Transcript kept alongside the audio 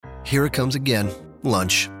here it comes again.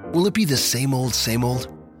 Lunch. Will it be the same old, same old?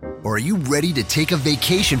 Or are you ready to take a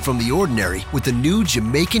vacation from the ordinary with the new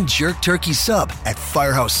Jamaican Jerk Turkey Sub at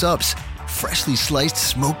Firehouse Subs? Freshly sliced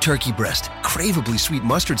smoked turkey breast, craveably sweet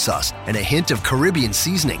mustard sauce, and a hint of Caribbean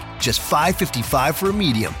seasoning. Just $5.55 for a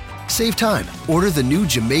medium. Save time. Order the new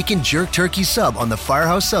Jamaican Jerk Turkey Sub on the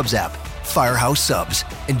Firehouse Subs app. Firehouse Subs.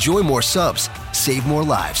 Enjoy more subs. Save more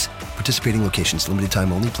lives. Participating locations. Limited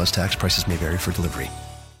time only, plus tax. Prices may vary for delivery.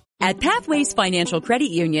 At Pathways Financial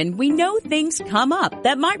Credit Union, we know things come up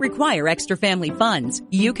that might require extra family funds.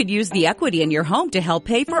 You could use the equity in your home to help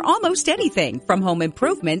pay for almost anything, from home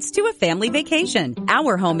improvements to a family vacation.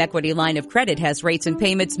 Our home equity line of credit has rates and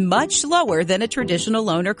payments much lower than a traditional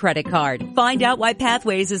loan or credit card. Find out why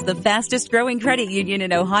Pathways is the fastest growing credit union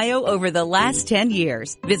in Ohio over the last 10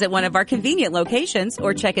 years. Visit one of our convenient locations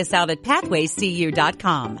or check us out at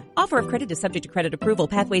pathwayscu.com. Offer of credit is subject to credit approval.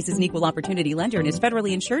 Pathways is an equal opportunity lender and is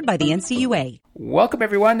federally insured by the NCUA. Welcome,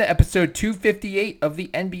 everyone, to episode 258 of the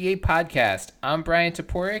NBA podcast. I'm Brian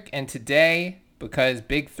Toporek, and today, because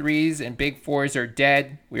Big Threes and Big Fours are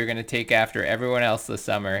dead, we are going to take after everyone else this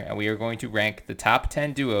summer, and we are going to rank the top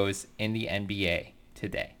 10 duos in the NBA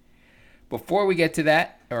today. Before we get to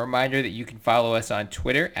that, a reminder that you can follow us on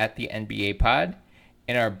Twitter at the NBA Pod.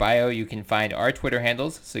 In our bio, you can find our Twitter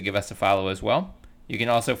handles, so give us a follow as well. You can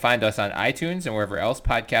also find us on iTunes and wherever else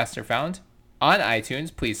podcasts are found. On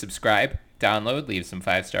iTunes, please subscribe, download, leave some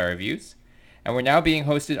 5-star reviews. And we're now being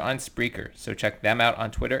hosted on Spreaker, so check them out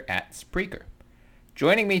on Twitter at Spreaker.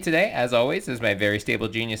 Joining me today, as always, is my very stable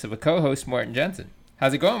genius of a co-host, Morten Jensen.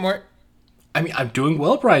 How's it going, Mort? I mean, I'm doing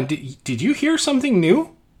well, Brian. Did you hear something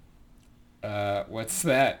new? What's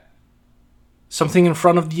that? Something in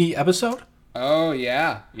front of the episode? Oh,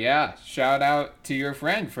 yeah. Shout out to your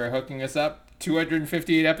friend for hooking us up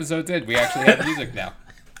 258 episodes in. We actually have music now.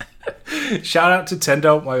 Shout out to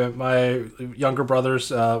Tendo, my younger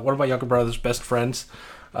brother's one of my younger brother's best friends,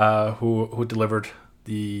 who delivered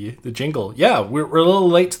the jingle. Yeah, we're a little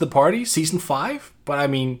late to the party, season 5, but I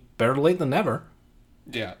mean, better late than never.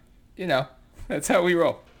 Yeah, that's how we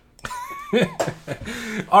roll.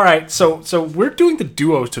 All right, so we're doing the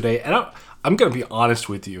duos today, and I'm gonna be honest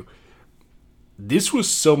with you. This was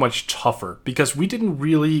so much tougher because we didn't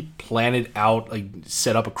really plan it out, like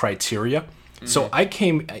set up a criteria. So I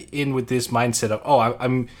came in with this mindset of,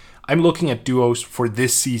 I'm looking at duos for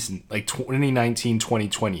this season, like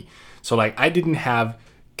 2019-2020. So like I didn't have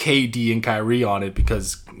KD and Kyrie on it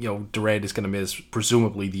because, Durant is going to miss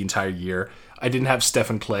presumably the entire year. I didn't have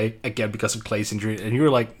Steph and Clay, again, because of Clay's injury. And you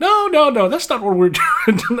were like, no, that's not what we're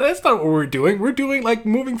doing. That's not what we're doing. We're doing like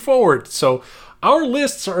moving forward. So our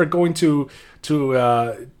lists are going to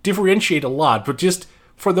differentiate a lot. But just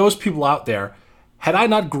for those people out there, had I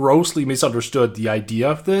not grossly misunderstood the idea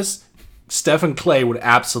of this, Steph and Clay would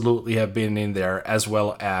absolutely have been in there, as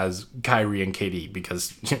well as Kyrie and KD,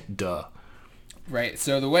 because, duh. Right,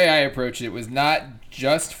 so the way I approached it was not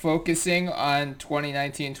just focusing on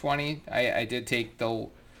 2019-20. I did take the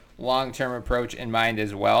long-term approach in mind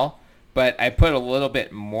as well, but I put a little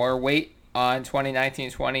bit more weight on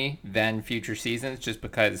 2019-20 than future seasons, just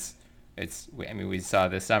because we saw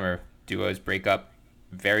this summer duos break up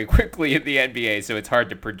very quickly in the NBA, so it's hard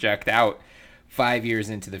to project out 5 years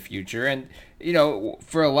into the future. And,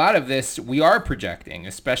 for a lot of this, we are projecting,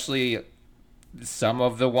 especially some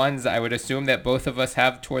of the ones I would assume that both of us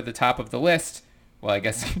have toward the top of the list. Well, I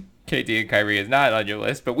guess KD and Kyrie is not on your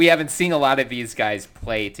list, but we haven't seen a lot of these guys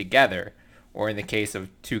play together. Or in the case of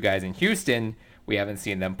two guys in Houston, we haven't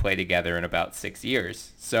seen them play together in about 6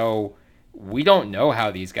 years. So we don't know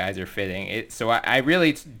how these guys are fitting. So I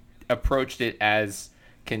really approached it as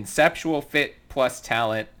conceptual fit plus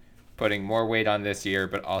talent, putting more weight on this year,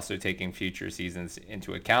 but also taking future seasons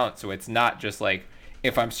into account. So it's not just like,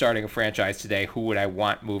 if I'm starting a franchise today, who would I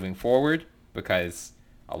want moving forward? Because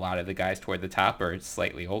a lot of the guys toward the top are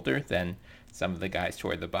slightly older than some of the guys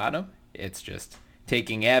toward the bottom. It's just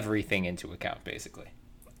taking everything into account, basically.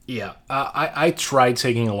 Yeah, I tried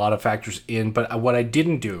taking a lot of factors in, but what I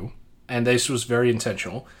didn't do, and this was very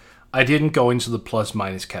intentional, I didn't go into the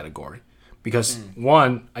plus-minus category. Because,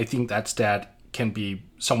 one, I think that stat can be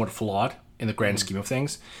somewhat flawed in the grand scheme of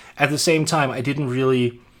things. At the same time, I didn't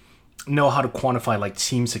really know how to quantify like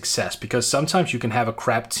team success, because sometimes you can have a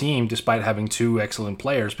crap team despite having two excellent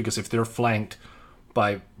players, because if they're flanked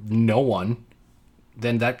by no one,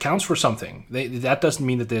 then that counts for something. That doesn't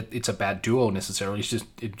mean that it's a bad duo necessarily.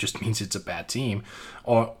 It just means it's a bad team.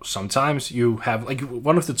 Or sometimes you have, like,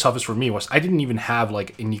 one of the toughest for me was I didn't even have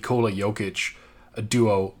like a Nikola Jokic a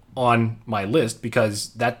duo on my list,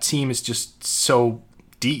 because that team is just so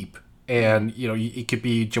deep And, it could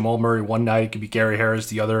be Jamal Murray one night, it could be Gary Harris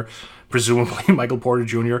the other, presumably Michael Porter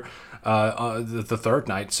Jr. The third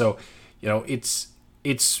night. So, it's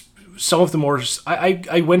some of the more...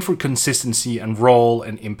 I went for consistency and role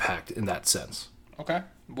and impact in that sense. Okay.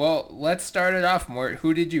 Well, let's start it off more.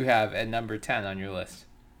 Who did you have at number 10 on your list?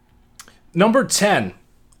 Number 10,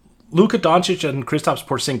 Luka Doncic and Kristaps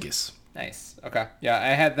Porzingis. Nice. Okay. Yeah,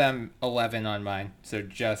 I had them 11 on mine, so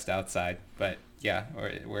just outside. But yeah,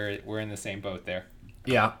 we're in the same boat there.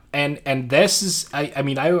 Yeah, and this is I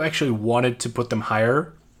actually wanted to put them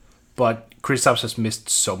higher, but Kristaps has missed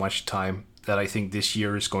so much time that I think this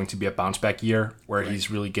year is going to be a bounce back year where he's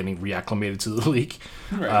really getting reacclimated to the league.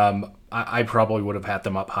 Right. I probably would have had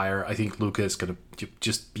them up higher. I think Luka is going to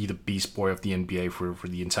just be the beast boy of the NBA for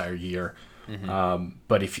the entire year. Mm-hmm.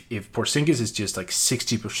 But if Porzingis is just like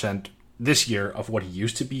 60% this year of what he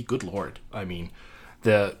used to be, good Lord. I mean,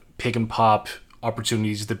 the pick and pop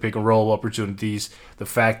opportunities, the pick and roll opportunities, the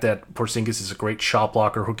fact that Porzingis is a great shot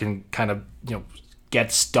blocker who can kind of,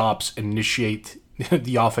 get stops, initiate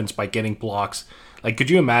the offense by getting blocks. Like, could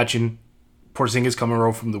you imagine Porzingis coming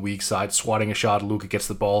over from the weak side, swatting a shot, Luka gets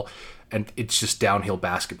the ball, and it's just downhill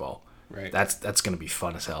basketball. Right. That's going to be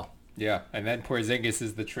fun as hell. Yeah, and then Porzingis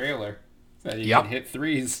is the trailer. So he can hit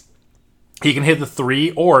threes. He can hit the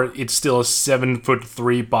three, or it's still a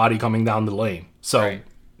 7'3" body coming down the lane. So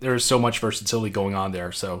there's so much versatility going on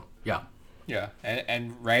there. So, yeah. Yeah,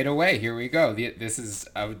 and right away, here we go. This is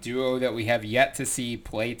a duo that we have yet to see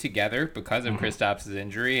play together because of Kristaps'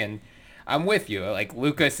 injury, and I'm with you. Like,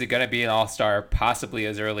 Luka's going to be an all-star possibly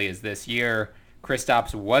as early as this year.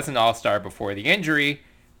 Kristaps was an all-star before the injury.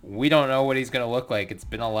 We don't know what he's going to look like. It's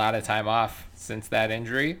been a lot of time off since that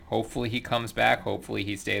injury. Hopefully he comes back. Hopefully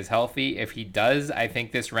he stays healthy. If he does, I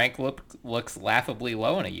think this rank looks laughably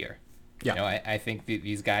low in a year. Yeah. I think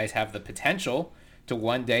these guys have the potential to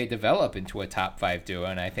one day develop into a top 5 duo,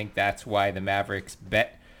 and I think that's why the Mavericks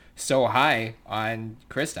bet so high on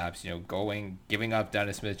Kristaps, giving up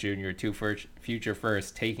Dennis Smith Jr., 2 future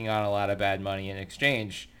firsts, taking on a lot of bad money in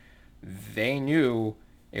exchange. They knew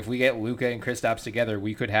if we get Luka and Kristaps together,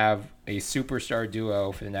 we could have a superstar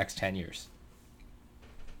duo for the next 10 years.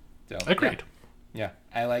 So, agreed. Yeah,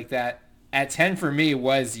 I like that. At 10 for me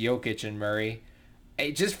was Jokic and Murray.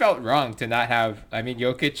 It just felt wrong to not have... I mean,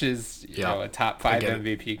 Jokic is a top 5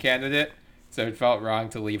 MVP candidate, so it felt wrong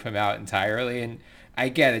to leave him out entirely. And I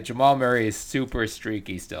get it. Jamal Murray is super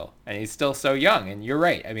streaky still, and he's still so young. And you're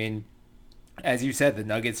right. I mean, as you said, the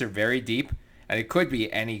Nuggets are very deep, and it could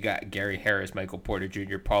be any guy: Gary Harris, Michael Porter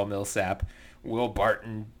Jr., Paul Millsap, Will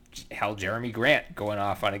Barton, Jeremy Grant going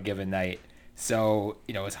off on a given night. So,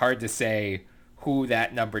 it's hard to say who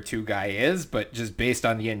that number 2 guy is, but just based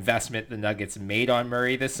on the investment the Nuggets made on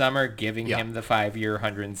Murray this summer, giving him the 5-year,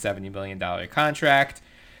 $170 million contract,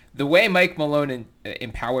 the way Mike Malone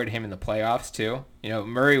empowered him in the playoffs too.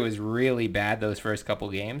 Murray was really bad those first couple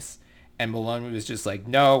games, and Malone was just like,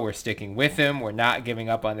 no, we're sticking with him. We're not giving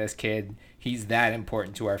up on this kid. He's that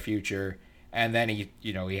important to our future. And then he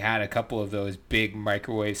had a couple of those big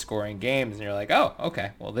microwave scoring games, and you're like, oh,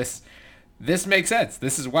 okay, well, this makes sense.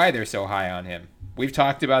 This is why they're so high on him. We've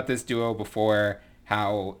talked about this duo before,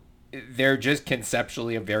 how they're just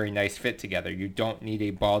conceptually a very nice fit together. You don't need a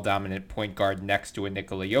ball-dominant point guard next to a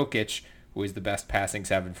Nikola Jokic, who is the best passing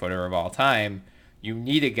 7-footer of all time. You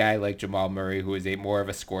need a guy like Jamal Murray, who is more of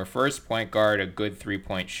a score-first point guard, a good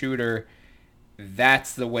three-point shooter.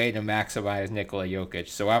 That's the way to maximize Nikola Jokic.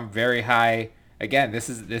 So I'm very high. Again, this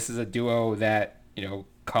is a duo that,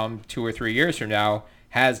 come 2 or 3 years from now,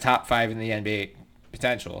 has top 5 in the NBA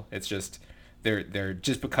potential. It's just they're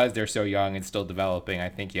just because they're so young and still developing. I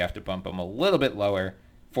think you have to bump them a little bit lower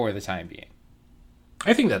for the time being.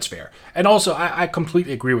 I think that's fair. And also, I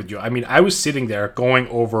completely agree with you. I mean, I was sitting there going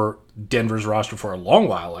over Denver's roster for a long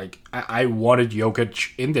while. Like, I wanted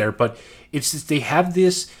Jokic in there, but it's just they have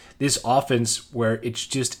this offense where it's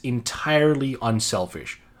just entirely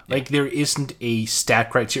unselfish. Like, there isn't a stat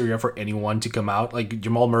criteria for anyone to come out. Like,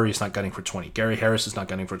 Jamal Murray is not gunning for 20. Gary Harris is not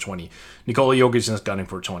gunning for 20. Nikola Jokic is not gunning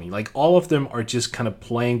for 20. Like, all of them are just kind of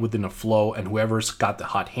playing within a flow, and whoever's got the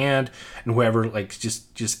hot hand and whoever, like,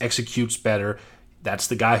 just executes better, that's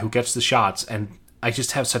the guy who gets the shots. And I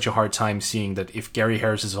just have such a hard time seeing that if Gary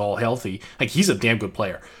Harris is all healthy, like, he's a damn good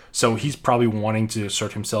player. So he's probably wanting to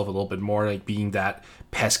assert himself a little bit more, like being that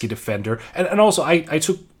pesky defender. And also, I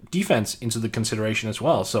took defense into the consideration as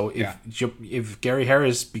well. So if Gary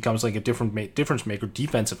Harris becomes like a difference maker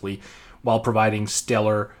defensively while providing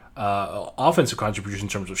stellar offensive contribution in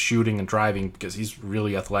terms of shooting and driving, because he's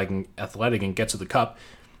really athletic and gets to the cup,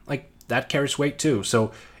 like, that carries weight too.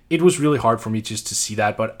 So it was really hard for me just to see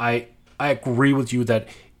that, but I agree with you that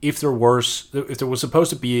if there was supposed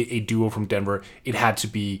to be a duo from Denver, it had to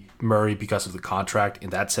be Murray because of the contract in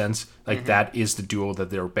that sense. Like that is the duo that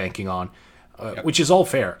they're banking on, which is all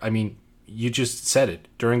fair. I mean, you just said it.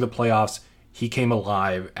 During the playoffs, he came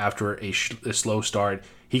alive after a slow start.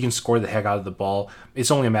 He can score the heck out of the ball. It's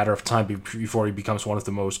only a matter of time before he becomes one of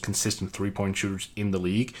the most consistent three-point shooters in the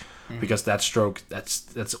league, because that stroke,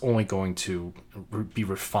 that's only going to be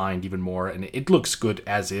refined even more. And it looks good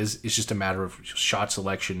as is. It's just a matter of shot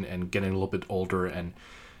selection and getting a little bit older. And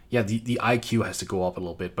yeah, the IQ has to go up a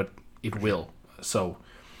little bit, but it will. So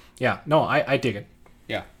yeah, no, I dig it.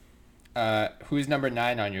 Yeah. Who's number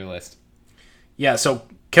 9 on your list? Yeah, so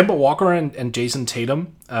Kemba Walker and Jason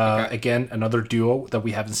Tatum, again, another duo that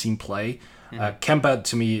we haven't seen play. Kemba,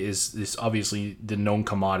 to me, is obviously the known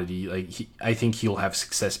commodity. Like I think he'll have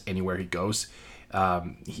success anywhere he goes.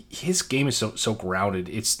 His game is so grounded.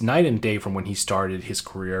 It's night and day from when he started his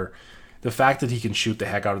career. The fact that he can shoot the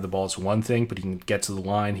heck out of the ball is one thing, but he can get to the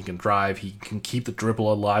line, he can drive, he can keep the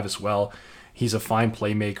dribble alive as well. He's a fine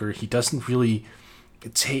playmaker. He doesn't really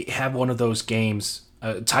have one of those games,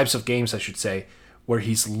 types of games, I should say, where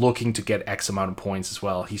he's looking to get X amount of points as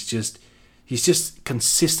well. He's just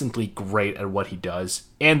consistently great at what he does,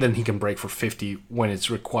 and then he can break for 50 when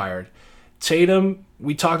it's required. Tatum,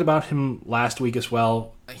 we talked about him last week as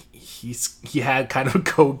well. He had kind of a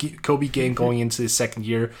Kobe game going into his second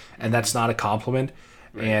year, and that's not a compliment.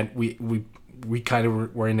 Right. And we kind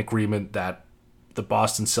of were in agreement that the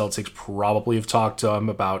Boston Celtics probably have talked to him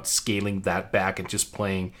about scaling that back and just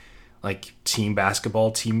playing like team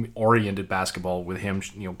basketball, team-oriented basketball with him,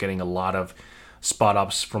 getting a lot of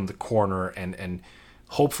spot-ups from the corner, and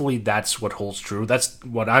hopefully that's what holds true. That's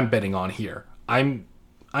what I'm betting on here. I'm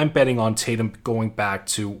betting on Tatum going back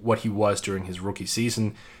to what he was during his rookie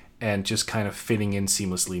season and just kind of fitting in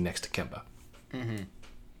seamlessly next to Kemba.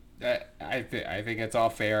 I think it's all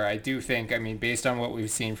fair. I do think, based on what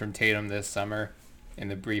we've seen from Tatum this summer in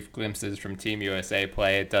the brief glimpses from Team USA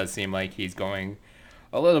play, it does seem like he's going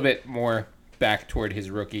a little bit more back toward his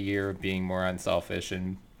rookie year of being more unselfish.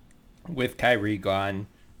 And with Kyrie gone,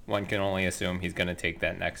 one can only assume he's going to take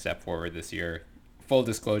that next step forward this year. Full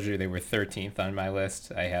disclosure, they were 13th on my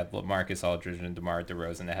list. I had LaMarcus Aldridge and DeMar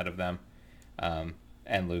DeRozan ahead of them,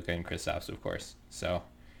 and Luka and Kristaps, of course. So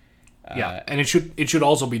yeah, and it should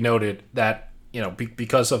also be noted that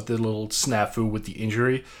because of the little snafu with the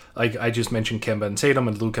injury, like I just mentioned, Kemba and Tatum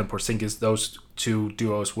and Luka and Porzingis, those two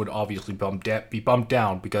duos would obviously be bumped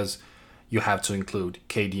down because you have to include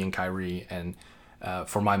KD and Kyrie and,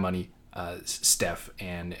 for my money, Steph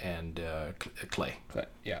and Clay.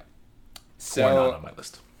 Yeah. So why not on my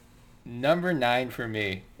list? Number 9 for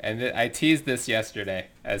me, and I teased this yesterday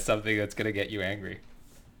as something that's going to get you angry.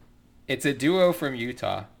 It's a duo from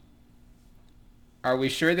Utah. Are we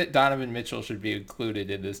sure that Donovan Mitchell should be included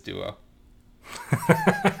in this duo?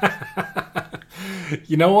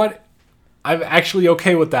 You know what? I'm actually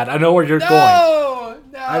okay with that. I know where you're going. No!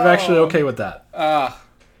 I'm actually okay with that.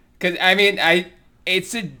 Because,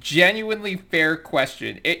 it's a genuinely fair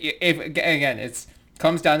question. It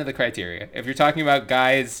comes down to the criteria. If you're talking about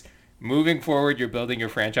guys moving forward, you're building your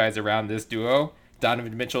franchise around this duo,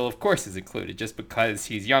 Donovan Mitchell, of course, is included just because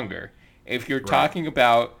he's younger. If you're talking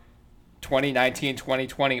about 2019,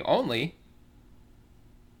 2020 only,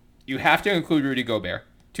 you have to include Rudy Gobert,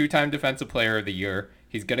 2-time Defensive Player of the Year.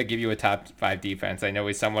 He's going to give you a top 5 defense. I know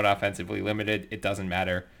he's somewhat offensively limited. It doesn't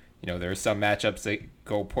matter. There are some matchups that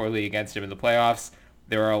go poorly against him in the playoffs.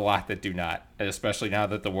 There are a lot that do not, and especially now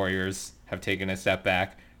that the Warriors have taken a step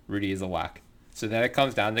back. Rudy is a lock. So then it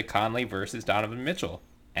comes down to Conley versus Donovan Mitchell.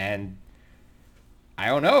 And I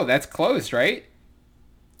don't know. That's close, right?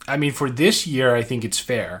 For this year, I think it's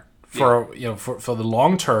fair. For the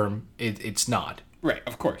long term, it's not. Right,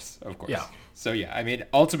 of course. Yeah. So yeah,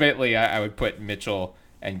 ultimately I would put Mitchell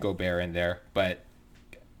and Gobert in there, but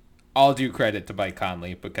I'll do credit to Mike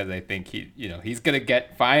Conley because I think he's gonna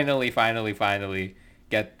get finally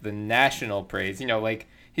get the national praise.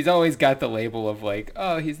 He's always got the label of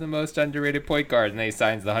he's the most underrated point guard, and then he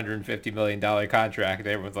signs the $150 million contract, and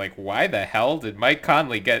everyone's like, why the hell did Mike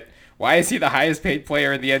Conley why is he the highest paid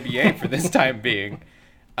player in the NBA for this time being?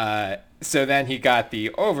 So then he got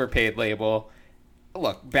the overpaid label.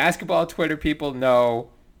 Look, basketball Twitter people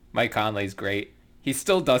know Mike Conley's great. He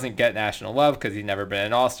still doesn't get national love because he's never been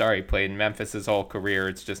an all-star. He played in Memphis his whole career.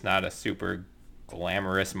 It's just not a super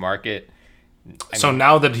glamorous market.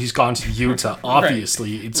 Now that he's gone to Utah,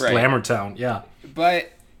 obviously it's Glamour Town. Yeah.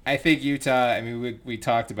 But I think Utah, we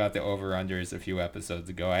talked about the over-unders a few episodes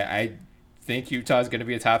ago. I think Utah is going to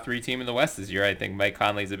be a top 3 team in the West this year. I think Mike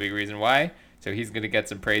Conley's a big reason why. So he's going to get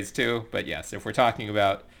some praise too. But yes, if we're talking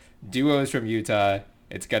about duos from Utah,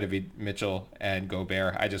 it's got to be Mitchell and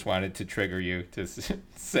Gobert. I just wanted to trigger you to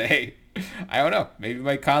say, I don't know, maybe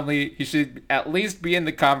Mike Conley, he should at least be in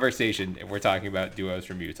the conversation if we're talking about duos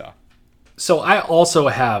from Utah. So I also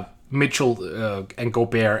have Mitchell and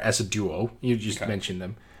Gobert as a duo. You just mentioned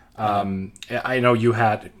them. I know you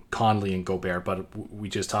had Conley and Gobert, but we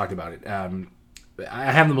just talked about it.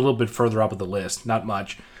 I have them a little bit further up of the list, not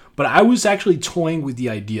much. But I was actually toying with the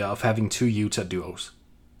idea of having 2 Utah duos.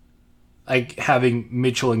 Like having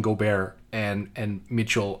Mitchell and Gobert and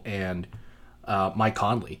Mitchell and Mike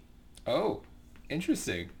Conley. Oh,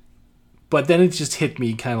 interesting. But then it just hit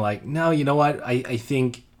me kind of like, no, you know what? I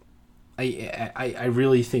think... I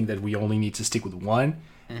really think that we only need to stick with one.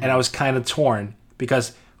 Mm-hmm. And I was kind of torn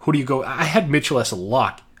because who do you go? I had Mitchell as a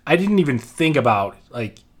lock. I didn't even think about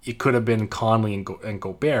like it could have been Conley and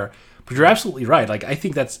Gobert. But you're absolutely right. Like I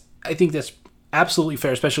think that's absolutely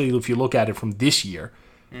fair, especially if you look at it from this year,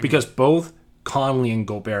 because both Conley and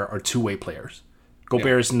Gobert are two-way players.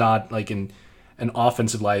 Gobert is not like an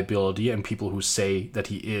offensive liability, and people who say that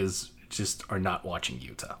he is just are not watching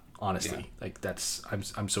Utah. Honestly, like that's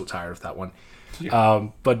I'm so tired of that one. Yeah.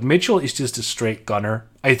 But Mitchell is just a straight gunner.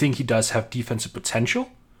 I think he does have defensive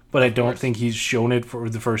potential, but I don't think he's shown it for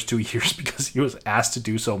the first 2 years because he was asked to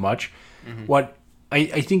do so much. Mm-hmm. What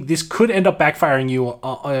I think this could end up backfiring you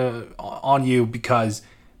on you because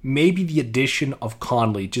maybe the addition of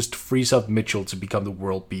Conley just frees up Mitchell to become the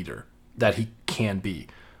world beater that he can be.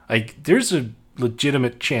 Like there's a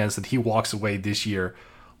legitimate chance that he walks away this year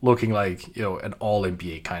looking like, an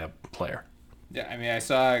all-NBA kind of player. Yeah, I mean, I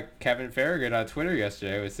saw Kevin Farragut on Twitter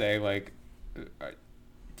yesterday was saying, like,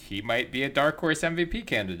 he might be a dark horse MVP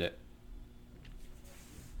candidate.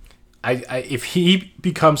 If he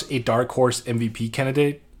becomes a dark horse MVP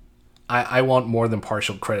candidate, I want more than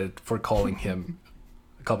partial credit for calling him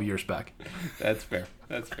a couple years back. That's fair.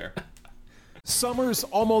 Summer's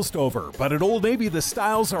almost over, but at Old Navy, the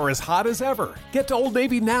styles are as hot as ever. Get to Old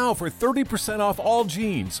Navy now for 30% off all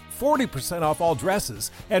jeans, 40% off all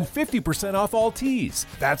dresses, and 50% off all tees.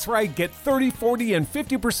 That's right, get 30, 40, and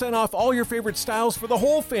 50% off all your favorite styles for the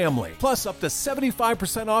whole family, plus up to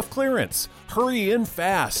 75% off clearance. Hurry in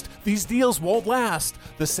fast. These deals won't last.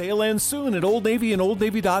 The sale ends soon at Old Navy and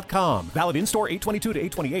OldNavy.com. Valid in-store 8/22 to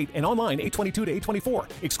 8/28 and online 8/22 to 8/24.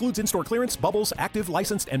 Excludes in-store clearance, bubbles, active,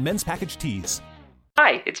 licensed, and men's package tees.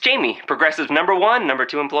 Hi, it's Jamie, Progressive #1,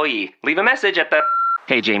 #2 employee. Leave a message at the...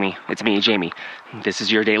 Hey, Jamie, it's me, Jamie. This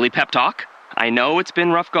is your daily pep talk. I know it's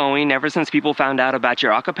been rough going ever since people found out about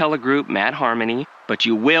your a cappella group, Mad Harmony, but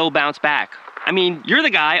you will bounce back. I mean, you're the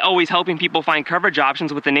guy always helping people find coverage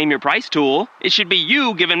options with the Name Your Price tool. It should be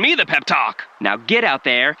you giving me the pep talk. Now get out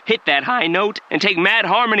there, hit that high note, and take Mad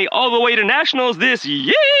Harmony all the way to nationals this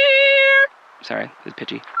year! Sorry, it's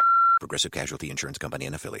pitchy. Progressive Casualty Insurance Company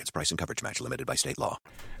and Affiliates. Price and coverage match limited by state law.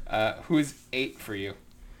 Who's 8 for you?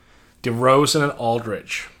 DeRozan and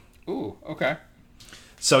Aldridge. Ooh, okay.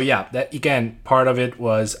 So yeah, that again, part of it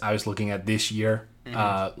was I was looking at this year.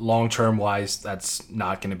 Long-term wise, that's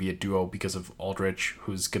not going to be a duo because of Aldridge,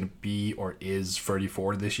 who's going to be or is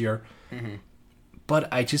 34 this year. Mm-hmm. But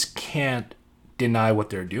I just can't deny what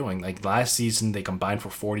they're doing. Like last season, they combined for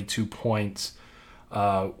 42 points.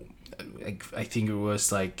 I think it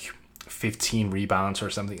was like 15 rebounds or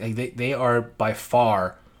something. Like they are by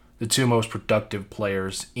far the two most productive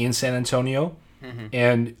players in San Antonio. Mm-hmm.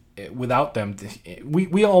 And without them,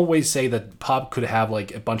 we always say that Pop could have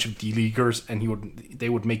like a bunch of D-leaguers and they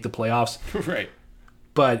would make the playoffs. Right.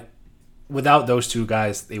 But without those two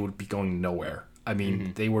guys, they would be going nowhere. I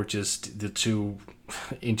mean, they were just the two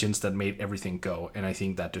engines that made everything go, and I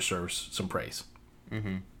think that deserves some praise.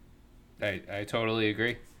 Mm-hmm. I totally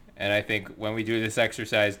agree. And I think when we do this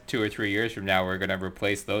exercise 2 or 3 years from now, we're going to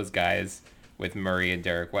replace those guys with Murray and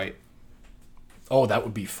Derek White. Oh, that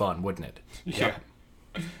would be fun, wouldn't it? Yeah.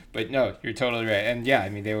 But no, you're totally right. And yeah, I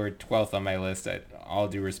mean, they were 12th on my list. All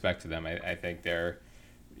due respect to them. I think they're,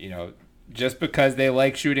 just because they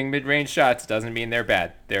like shooting mid-range shots doesn't mean they're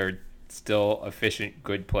bad. They're still efficient,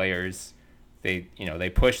 good players. They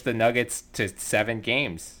pushed the Nuggets to 7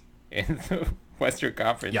 games in the Western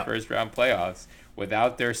Conference first round playoffs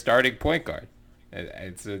without their starting point guard.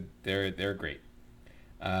 They're great.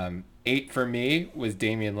 8 for me was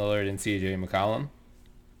Damian Lillard and CJ McCollum.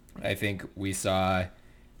 I think we saw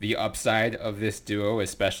the upside of this duo,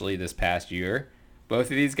 especially this past year. Both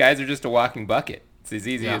of these guys are just a walking bucket. It's as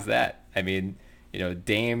easy as that. I mean,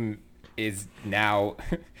 Dame is now,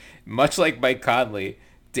 much like Mike Conley,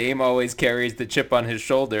 Dame always carries the chip on his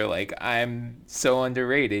shoulder like, I'm so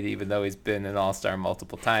underrated, even though he's been an all-star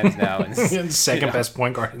multiple times now. And second best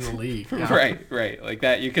point guard in the league. Yeah. Right. Like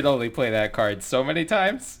that, you can only play that card so many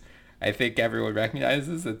times. I think everyone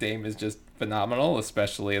recognizes that Dame is just phenomenal,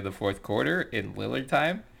 especially in the fourth quarter in Lillard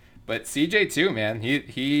time. But CJ too, man.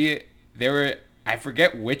 I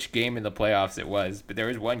forget which game in the playoffs it was, but there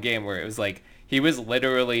was one game where it was like he was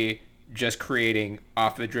literally just creating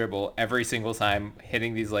off the dribble every single time,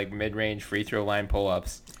 hitting these like mid-range free throw line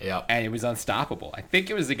pull-ups. Yeah. And it was unstoppable. I think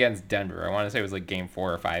it was against Denver. I want to say it was like game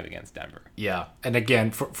 4 or 5 against Denver. Yeah. And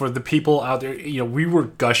again, for the people out there, we were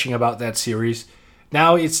gushing about that series.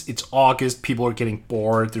 Now it's August. People are getting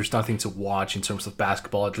bored. There's nothing to watch in terms of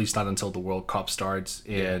basketball, at least not until the World Cup starts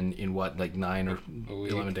in what, like 9 or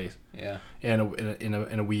 11 days. Yeah. And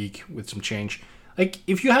in a week with some change. Like,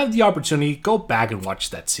 if you have the opportunity, go back and watch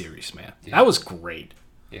that series, man. Yeah. That was great.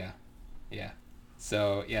 Yeah. Yeah.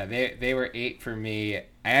 So, yeah, they were 8 for me. I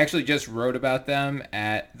actually just wrote about them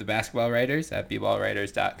at the Basketball Writers at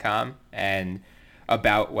bballwriters.com and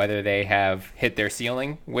about whether they have hit their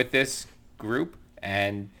ceiling with this group.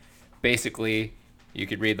 And basically, you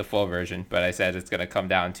could read the full version, but I said it's going to come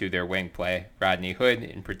down to their wing play. Rodney Hood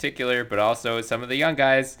in particular, but also some of the young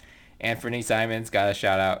guys. Anthony Simons got a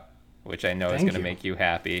shout out, which I know is going to make you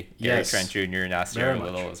happy. Gary Trent Jr., Nasir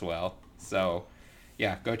Little as well. So,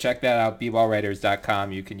 yeah, go check that out,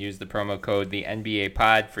 bballwriters.com. You can use the promo code the NBA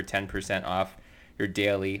Pod for 10% off your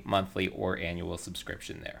daily, monthly, or annual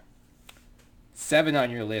subscription there. 7 on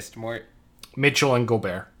your list, Mort. Mitchell and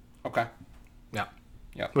Gobert. Okay. Yeah.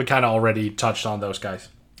 Yep. We kind of already touched on those guys.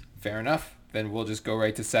 Fair enough. Then we'll just go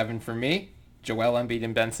right to 7 for me. Joel Embiid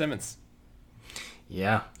and Ben Simmons.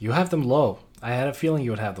 Yeah, you have them low. I had a feeling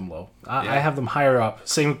you would have them low. I have them higher up.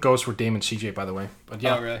 Same goes for Dame and CJ, by the way. But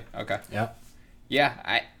yeah. Oh, really? Okay. Yeah.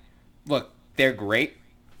 Yeah, look, they're great.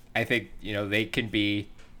 I think, they can be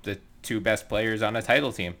the 2 best players on a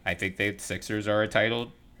title team. I think the Sixers are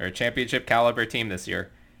a championship caliber team this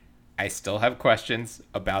year. I still have questions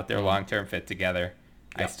about their long-term fit together.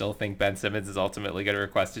 Yep. I still think Ben Simmons is ultimately going to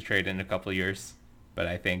request a trade in a couple of years. But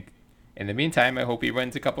I think, in the meantime, I hope he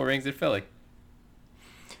wins a couple rings at Philly.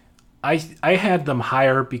 I had them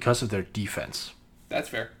higher because of their defense. That's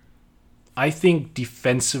fair. I think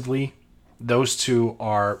defensively, those 2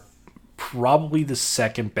 are probably the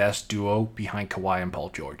second best duo behind Kawhi and Paul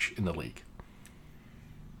George in the league.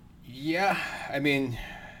 Yeah, I mean,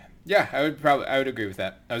 yeah, I would agree with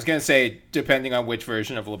that. I was gonna say depending on which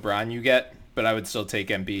version of LeBron you get, but I would still take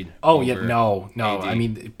Embiid. Oh yeah, no. AD. I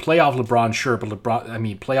mean, playoff LeBron, sure, but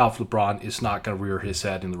playoff LeBron is not gonna rear his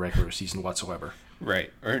head in the regular season whatsoever.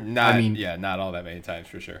 Right, or not. I mean, not all that many times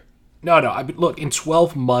for sure. No. Look, in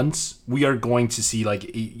 12 months, we are going to see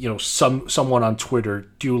someone on Twitter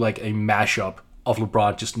do like a mashup of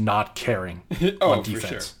LeBron just not caring on defense. For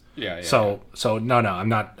sure. Yeah. So no, I'm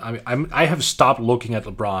not. I have stopped looking at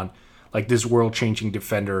LeBron like this world-changing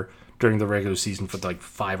defender during the regular season for like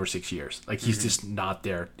 5 or 6 years. Like he's just not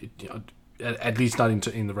there. At least not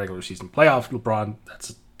in the regular season. Playoff LeBron, that's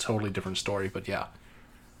a totally different story. But yeah.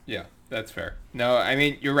 Yeah, that's fair. No, I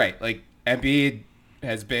mean you're right. Like Embiid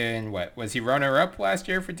has been was he runner-up last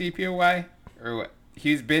year for DPOY or what?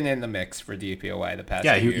 He's been in the mix for DPOY the past.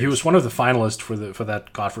 Yeah, he was one of the finalists for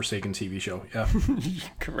that godforsaken TV show. Yeah,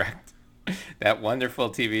 correct. That wonderful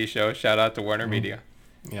TV show. Shout out to Warner Media.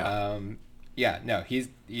 Yeah. No, he's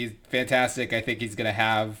fantastic. I think he's gonna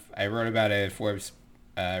have. I wrote about it at Forbes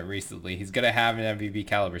recently. He's gonna have an MVP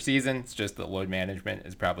caliber season. It's just that load management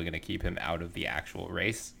is probably gonna keep him out of the actual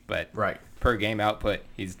race. But per game output,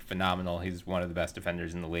 he's phenomenal. He's one of the best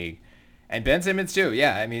defenders in the league, and Ben Simmons too.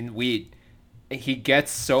 Yeah, I mean he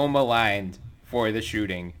gets so maligned for the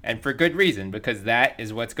shooting, and for good reason, because that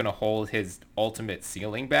is what's going to hold his ultimate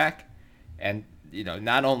ceiling back. And,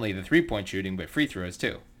 not only the three-point shooting, but free throws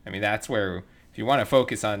too. I mean, that's where, if you want to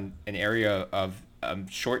focus on an area of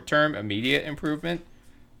short-term, immediate improvement,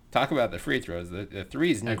 talk about the free throws. The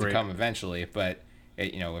threes need to come eventually, but,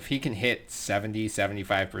 if he can hit 70,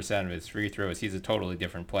 75% of his free throws, he's a totally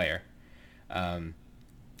different player.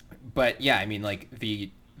 But, yeah, I mean, like,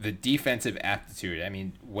 the defensive aptitude. I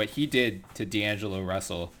mean, what he did to D'Angelo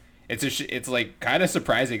Russell, it's like kind of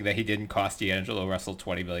surprising that he didn't cost D'Angelo Russell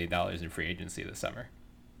 $20 million in free agency this summer.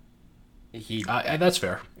 That's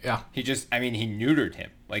fair. Yeah. He neutered him.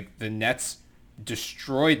 Like the Nets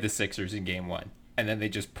destroyed the Sixers in game 1, and then they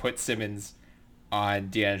just put Simmons on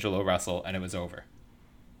D'Angelo Russell, and it was over.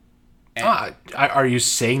 Are you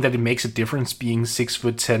saying that it makes a difference being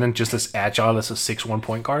 6'10" and just as agile as a 6'1"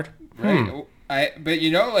 point guard? Right. But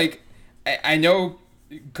I know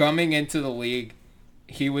coming into the league,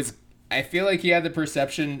 I feel like he had the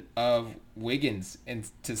perception of Wiggins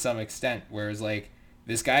to some extent, whereas like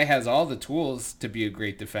this guy has all the tools to be a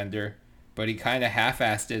great defender, but he kind of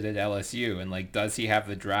half-assed it at LSU. And like, does he have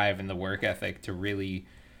the drive and the work ethic to really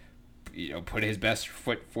put his best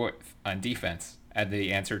foot forth on defense? And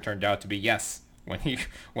the answer turned out to be yes. When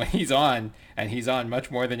he's on, and he's on much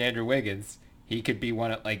more than Andrew Wiggins, he could be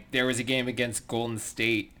one of, like, there was a game against Golden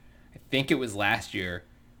State, I think it was last year,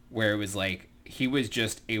 where it was like he was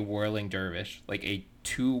just a whirling dervish, like a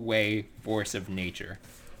two-way force of nature.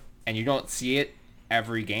 And you don't see it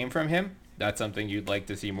every game from him. That's something you'd like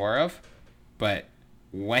to see more of. But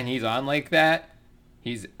when he's on like that,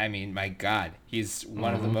 my God, he's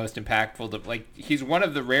one of the most impactful. He's one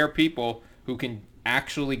of the rare people who can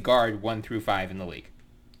actually guard 1 through 5 in the league.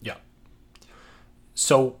 Yeah.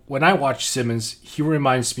 So when I watch Simmons, he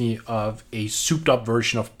reminds me of a souped-up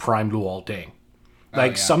version of Prime Luol Deng.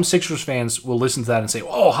 Some Sixers fans will listen to that and say,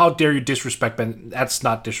 "Oh, how dare you disrespect Ben?" That's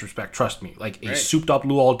not disrespect. Trust me. Like a souped-up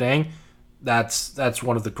Luol Deng, that's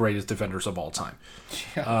one of the greatest defenders of all time.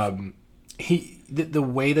 Yeah. The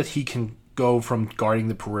way that he can go from guarding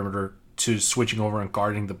the perimeter to switching over and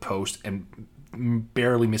guarding the post and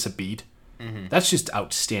barely miss a beat, that's just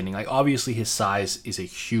outstanding. Like, obviously his size is a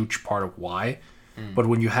huge part of why, but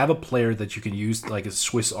when you have a player that you can use like a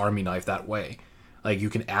Swiss Army knife that way, like you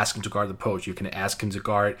can ask him to guard the post, you can ask him to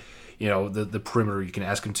guard, the perimeter, you can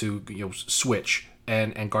ask him to switch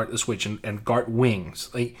and guard the switch and guard wings.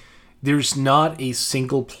 Like, there's not a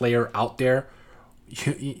single player out there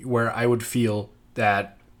where I would feel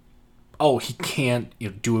that, oh, he can't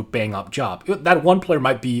do a bang-up job. That one player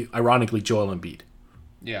might be, ironically, Joel Embiid.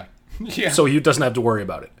 Yeah. Yeah. So he doesn't have to worry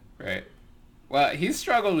about it. Right. Well, he's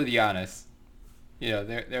struggled with Giannis.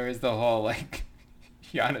 There is the whole, like,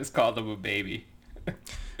 Giannis called him a baby.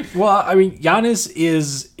 Well, I mean, Giannis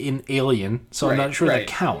is an alien, so I'm not sure that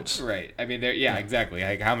counts. Right. I mean, exactly.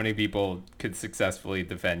 Like, how many people could successfully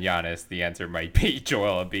defend Giannis? The answer might be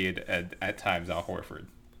Joel Embiid and at times Al Horford.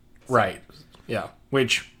 So. Right. Yeah.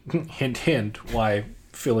 Which, hint, why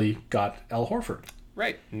Philly got Al Horford.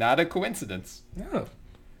 Right. Not a coincidence. Yeah.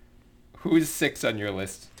 Who's 6 on your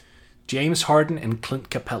list? James Harden and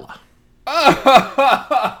Clint Capella.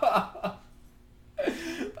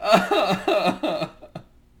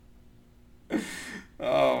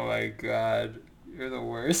 Oh my God. You're the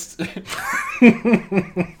worst.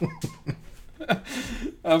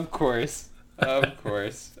 Of course.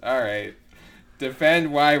 All right.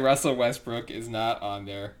 Defend why Russell Westbrook is not on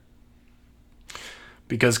there.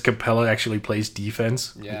 Because Capella actually plays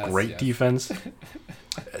defense. Yes, Great defense.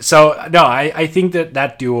 So, no, I think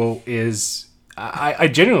that duo is... I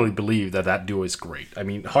genuinely believe that duo is great. I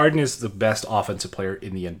mean, Harden is the best offensive player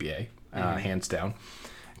in the NBA, hands down.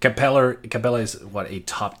 Capella is, a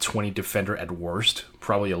top 20 defender at worst.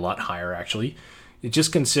 Probably a lot higher, actually.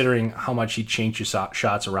 Just considering how much he changes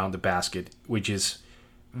shots around the basket, which is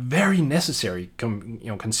very necessary,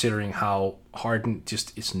 considering how Harden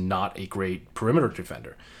just is not a great perimeter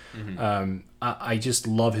defender. I just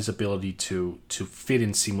love his ability to fit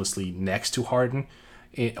in seamlessly next to Harden.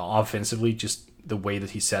 Offensively, just the way that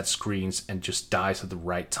he sets screens and just dives at the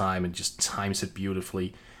right time and just times it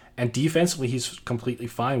beautifully. And defensively, he's completely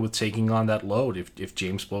fine with taking on that load. If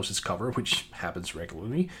James blows his cover, which happens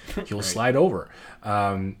regularly, he'll slide over.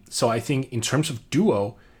 So I think in terms of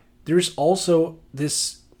duo, there's also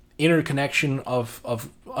this interconnection of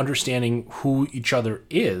understanding who each other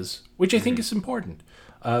is, which I think is important.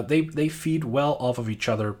 They feed well off of each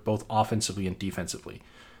other, both offensively and defensively.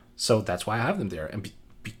 So that's why I have them there. And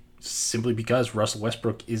simply because Russell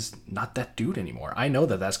Westbrook is not that dude anymore. I know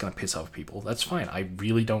that that's going to piss off people. That's fine. I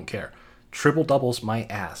really don't care. Triple doubles my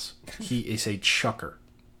ass. He is a chucker.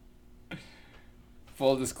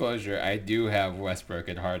 Full disclosure, I do have Westbrook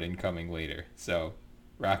and Harden coming later. So,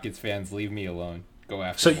 Rockets fans, leave me alone. Go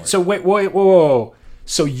after more. So wait, whoa.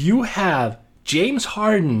 So you have James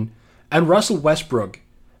Harden and Russell Westbrook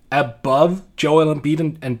above Joel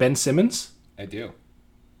Embiid and Ben Simmons? I do.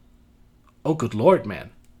 Oh, good Lord,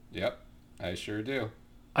 man. Yep, I sure do.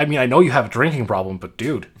 I mean, I know you have a drinking problem, but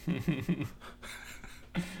dude.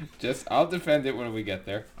 I'll defend it when we get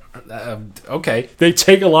there. Okay. They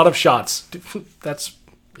take a lot of shots. That's,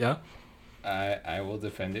 yeah. I will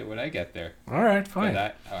defend it when I get there. All right, fine.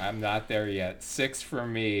 But I'm not there yet. 6 for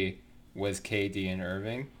me was KD and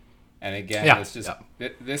Irving. And again,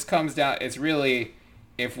 this comes down, it's really,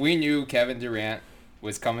 if we knew Kevin Durant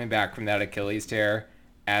was coming back from that Achilles tear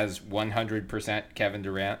as 100% Kevin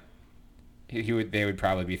Durant, they would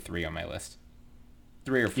probably be 3 on my list.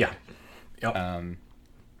 3 or 4. Yeah.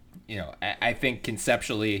 Yep. I think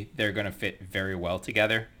conceptually they're going to fit very well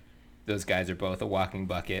together. Those guys are both a walking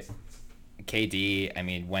bucket. KD, I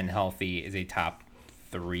mean, when healthy, is a top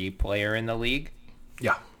 3 player in the league.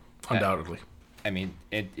 Yeah, undoubtedly. I mean,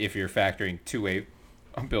 if you're factoring two-way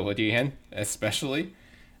ability in, especially.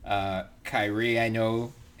 Kyrie, I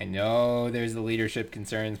know, I know there's the leadership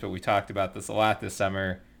concerns, but we talked about this a lot this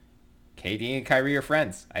summer. KD and Kyrie are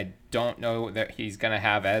friends. I don't know that he's going to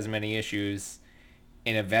have as many issues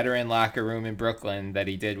in a veteran locker room in Brooklyn that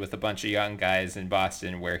he did with a bunch of young guys in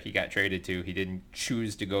Boston where he got traded to. He didn't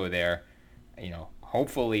choose to go there.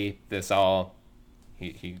 Hopefully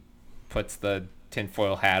he puts the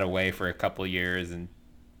tinfoil hat away for a couple of years and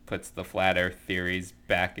puts the flat earth theories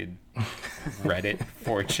back in Reddit,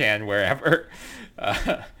 4chan, wherever.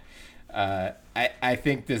 I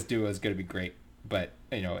think this duo is going to be great, but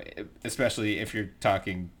especially if you're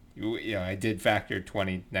talking, I did factor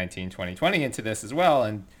 2019, 2020 into this as well,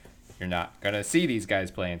 and you're not going to see these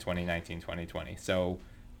guys play in 2019, 2020. So,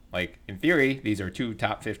 in theory, these are 2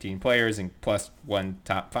 top 15 players and plus 1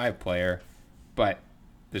 top 5 player, but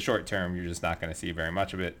the short term, you're just not going to see very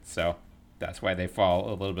much of it. So that's why they fall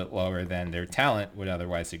a little bit lower than their talent would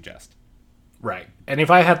otherwise suggest. Right. And if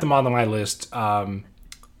I had them on my list,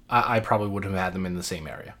 I probably would have had them in the same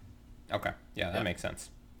area. Okay. Yeah, that makes sense.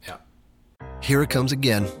 Yeah. Here it comes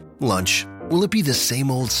again. Lunch. Will it be the same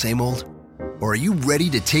old, same old? Or are you ready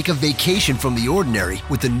to take a vacation from the ordinary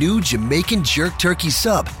with the new Jamaican Jerk Turkey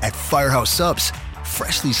Sub at Firehouse Subs?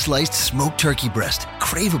 Freshly sliced smoked turkey breast,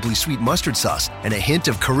 craveably sweet mustard sauce, and a hint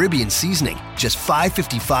of Caribbean seasoning. Just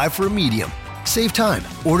 $5.55 for a medium. Save time.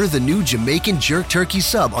 Order the new Jamaican Jerk Turkey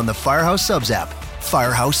Sub on the Firehouse Subs app.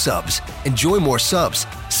 Firehouse Subs. Enjoy more subs.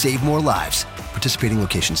 Save more lives. Participating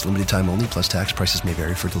locations. Limited time only, plus tax. Prices may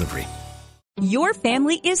vary for delivery. Your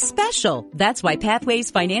family is special. That's why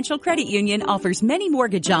Pathways Financial Credit Union offers many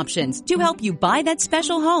mortgage options to help you buy that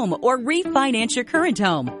special home or refinance your current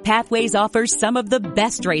home. Pathways offers some of the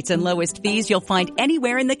best rates and lowest fees you'll find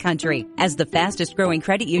anywhere in the country. As the fastest growing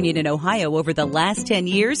credit union in Ohio over the last 10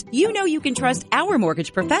 years, you know you can trust our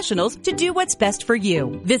mortgage professionals to do what's best for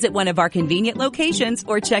you. Visit one of our convenient locations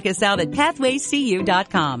or check us out at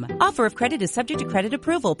pathwayscu.com. Offer of credit is subject to credit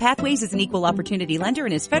approval. Pathways is an equal opportunity lender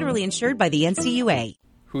and is federally insured by the NCUA.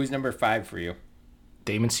 Who's number 5 for you?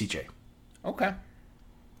 Dame and CJ. Okay.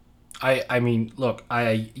 I mean, look,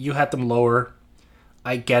 you had them lower.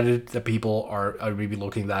 I get it that people are maybe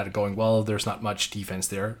looking at that and going, well, there's not much defense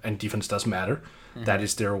there, and defense does matter. Mm-hmm. That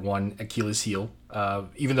is their one Achilles heel.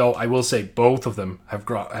 Even though I will say both of them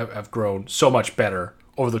have grown so much better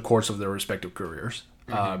over the course of their respective careers.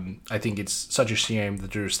 Mm-hmm. I think it's such a shame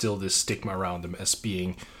that there's still this stigma around them as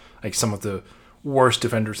being some of the worst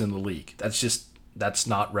defenders in the league. That's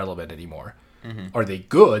not relevant anymore. Mm-hmm. Are they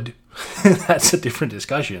good? That's a different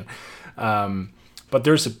discussion. But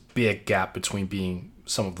there's a big gap between being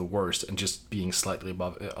some of the worst and just being slightly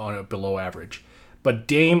below average. But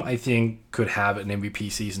Dame, I think, could have an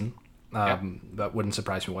MVP season. That wouldn't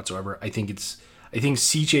surprise me whatsoever. I think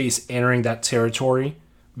CJ is entering that territory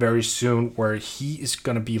very soon where he is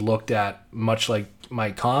going to be looked at much like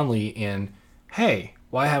Mike Conley in, hey,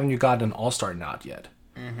 why haven't you gotten an all-star nod yet?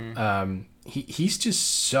 Mm-hmm. He's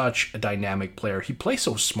just such a dynamic player. He plays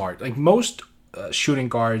so smart. Most shooting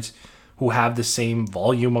guards who have the same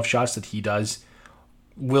volume of shots that he does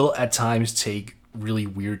will at times take really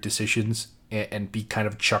weird decisions and be kind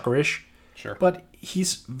of chuckerish. Sure. But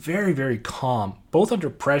he's very, very calm, both under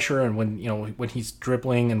pressure and when he's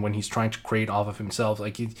dribbling and when he's trying to create off of himself.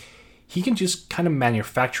 He can just kind of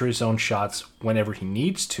manufacture his own shots whenever he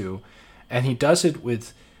needs to. And he does it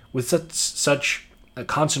with such a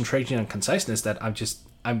concentration and conciseness that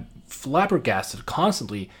I'm flabbergasted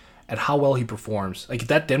constantly at how well he performs.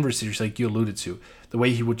 That Denver series, like you alluded to, the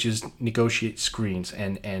way he would just negotiate screens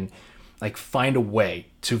and find a way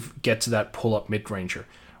to get to that pull-up mid-ranger.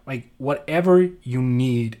 Whatever you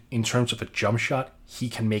need in terms of a jump shot, he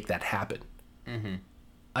can make that happen. Mm-hmm.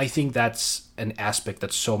 I think that's an aspect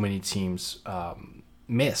that so many teams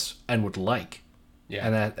miss and would like. Yeah.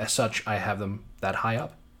 And as such, I have them that high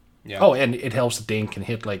up. Yeah. Oh, and it helps that Dame can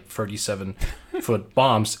hit 37-foot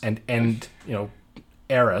bombs and end,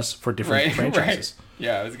 eras for different franchises. Right.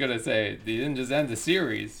 Yeah, I was going to say, he didn't just end the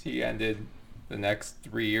series. He ended the next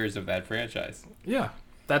 3 years of that franchise. Yeah,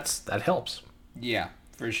 that helps. Yeah,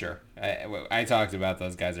 for sure. I talked about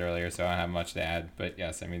those guys earlier, so I don't have much to add. But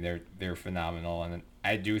yes, I mean, they're phenomenal. And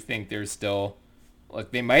I do think they're still,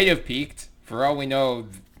 they might have peaked. For all we know,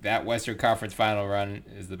 that Western Conference final run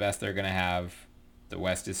is the best they're going to have. The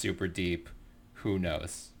West is super deep. Who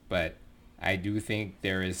knows? But I do think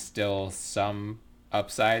there is still some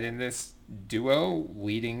upside in this duo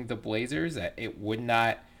leading the Blazers. It would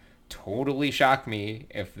not totally shock me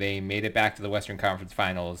if they made it back to the Western Conference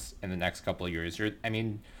finals in the next couple of years. I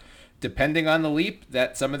mean, depending on the leap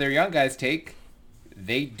that some of their young guys take,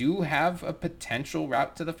 they do have a potential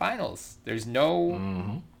route to the finals. There's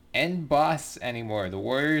no end boss anymore. The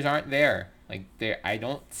Warriors aren't there. Like, I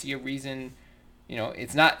don't see a reason,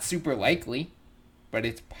 it's not super likely, but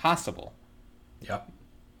it's possible. Yeah.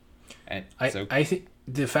 And I think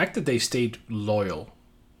the fact that they stayed loyal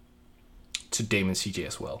to Dame and CJ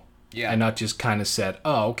as well. Yeah. And not just kind of said,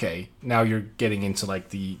 oh, okay, now you're getting into like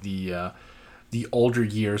the older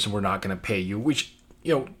years and we're not going to pay you, which,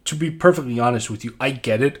 to be perfectly honest with you, I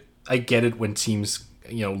get it. I get it when teams,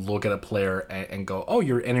 look at a player and go, oh,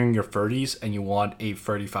 you're entering your 30s and you want a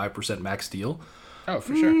 35% max deal. Oh,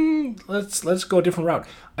 for sure. Let's go a different route.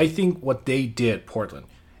 I think what they did, Portland,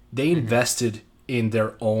 they invested in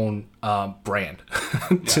their own brand,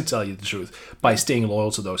 to tell you the truth, by staying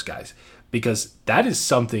loyal to those guys. Because that is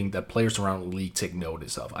something that players around the league take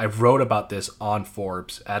notice of. I wrote about this on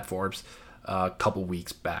Forbes, at Forbes, a couple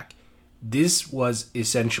weeks back. This was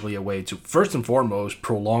essentially a way to, first and foremost,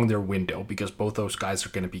 prolong their window, because both those guys are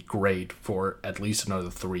going to be great for at least another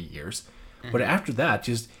 3 years. But after that,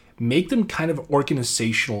 just make them kind of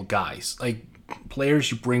organizational guys, like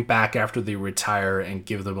players you bring back after they retire and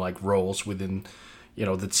give them like roles within,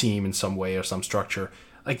 the team in some way or some structure.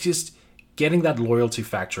 Like just getting that loyalty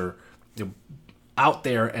factor out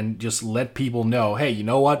there and just let people know, hey, you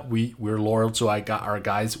know what? We're loyal to our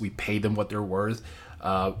guys. We pay them what they're worth.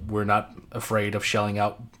 We're not afraid of shelling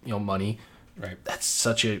out, money. Right. That's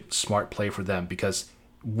such a smart play for them, because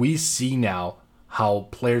we see now how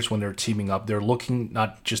players, when they're teaming up, they're looking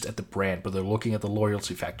not just at the brand, but they're looking at the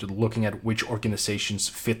loyalty factor. They're looking at which organizations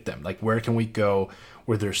fit them. Like, where can we go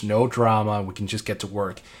where there's no drama and we can just get to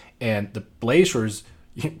work? And the Blazers,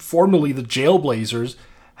 formerly the Jailblazers,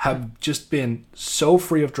 have just been so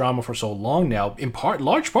free of drama for so long now, in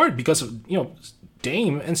large part because of,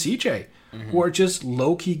 Dame and CJ, who are just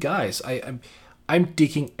low-key guys. I'm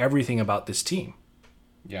digging everything about this team.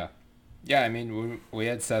 Yeah. Yeah, I mean, we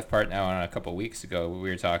had Seth Partnow on a couple weeks ago. We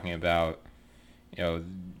were talking about,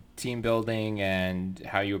 team building and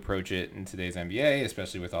how you approach it in today's NBA,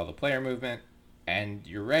 especially with all the player movement. And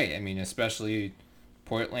you're right. I mean, especially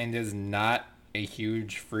Portland is not a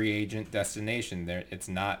huge free agent destination. There, it's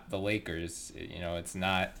not the Lakers. It's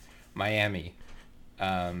not Miami.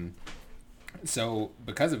 So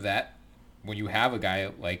because of that, when you have a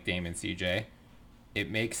guy like Dame and CJ, it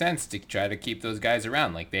makes sense to try to keep those guys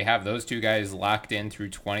around. Like, they have those two guys locked in through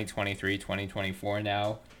 2023, 2024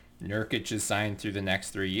 now. Nurkic is signed through the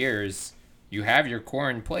next 3 years. You have your core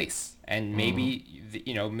in place. And maybe,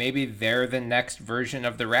 maybe they're the next version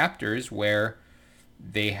of the Raptors, where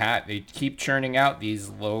they keep churning out these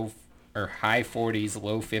low or high 40s,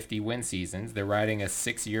 low 50 win seasons. They're riding a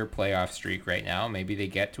 6-year playoff streak right now. Maybe they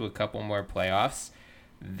get to a couple more playoffs,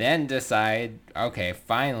 then decide, okay,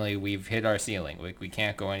 finally we've hit our ceiling. Like, we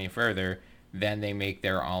can't go any further. Then they make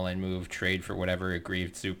their all-in move, trade for whatever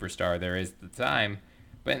aggrieved superstar there is at the time.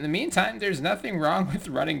 But in the meantime, there's nothing wrong with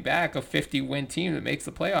running back a 50-win team that makes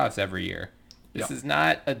the playoffs every year. This is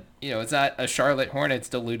not it's not a Charlotte Hornets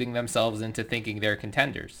deluding themselves into thinking they're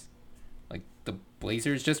contenders. Like, the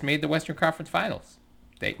Blazers just made the Western Conference Finals.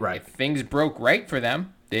 If things broke right for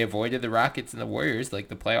them, they avoided the Rockets and the Warriors. Like,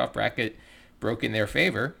 the playoff bracket broke in their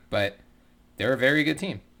favor, but they're a very good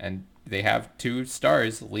team, and they have 2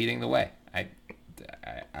 stars leading the way.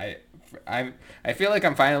 I feel like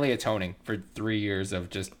I'm finally atoning for 3 years of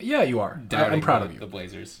just you are. I'm proud of you. The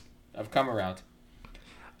Blazers. I've come around.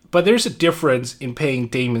 But there's a difference in paying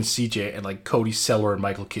Dame and CJ and like Cody Zeller and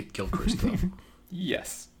Michael Gilchrist.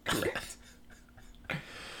 Yes, correct.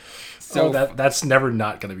 So that's never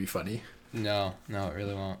not going to be funny. No, it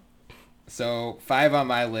really won't. So 5 on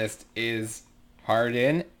my list is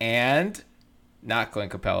Harden and not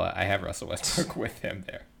Clint Capella. I have Russell Westbrook with him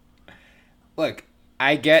there. Look,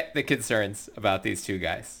 I get the concerns about these two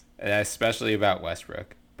guys, and especially about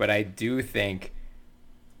Westbrook, but I do think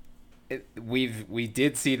we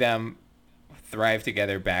did see them thrive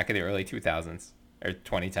together back in the early 2000s, or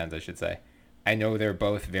 2010s, I should say. I know they're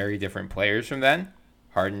both very different players from then.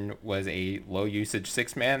 Harden was a low-usage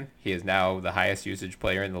six-man. He is now the highest-usage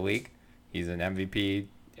player in the league. He's an MVP,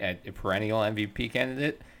 a perennial MVP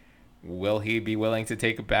candidate. Will he be willing to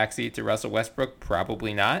take a backseat to Russell Westbrook?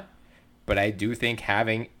 Probably not. But I do think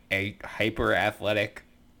having a hyper-athletic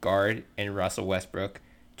guard in Russell Westbrook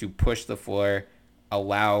to push the floor,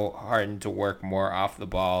 allow Harden to work more off the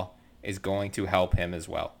ball, is going to help him as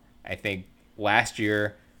well. I think last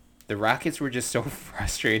year, the Rockets were just so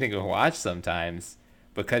frustrating to watch sometimes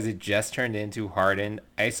because it just turned into Harden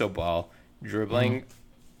iso ball, dribbling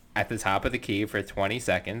at the top of the key for 20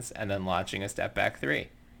 seconds and then launching a step back 3.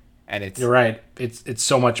 And you're right. It's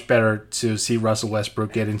so much better to see Russell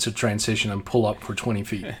Westbrook get into transition and pull up for 20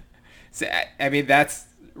 feet. So, I mean, that's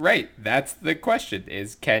right. That's the question: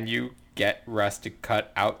 is can you get Russ to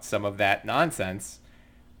cut out some of that nonsense,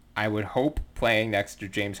 I would hope playing next to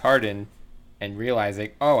James Harden and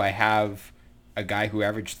realizing, oh, I have a guy who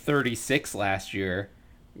averaged 36 last year.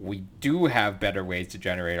 We do have better ways to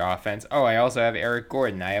generate offense. Oh, I also have Eric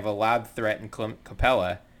Gordon. I have a lob threat in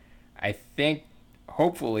Capella. I think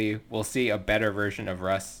hopefully we'll see a better version of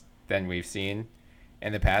Russ than we've seen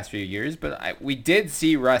in the past few years. But we did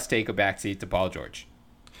see Russ take a backseat to Paul George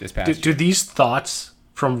this past year. Do these thoughts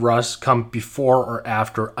from Russ come before or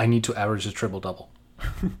after I need to average a triple-double?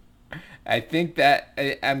 I think that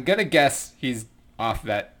I'm going to guess he's off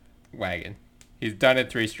that wagon. He's done it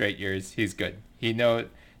 3 straight years. He's good. He knows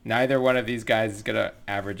neither one of these guys is going to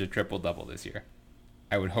average a triple-double this year.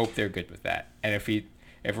 I would hope they're good with that. And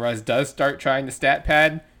if Russ does start trying the stat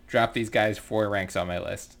pad, drop these guys 4 ranks on my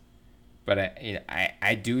list. But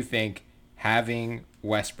I do think having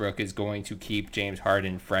Westbrook is going to keep James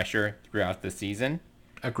Harden fresher throughout the season.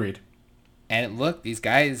 Agreed. And look, these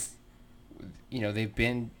guys, they've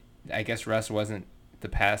been, I guess Russ wasn't the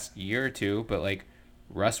past year or two, but like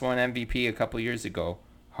Russ won MVP a couple years ago.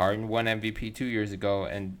 Harden won MVP 2 years ago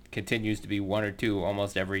and continues to be 1 or 2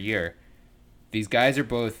 almost every year. These guys are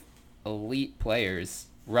both elite players.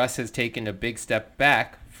 Russ has taken a big step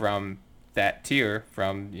back from that tier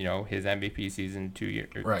from, his MVP season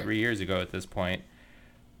 3 years ago at this point.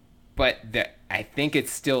 But I think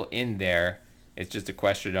it's still in there. It's just a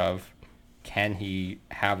question of, can he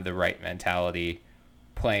have the right mentality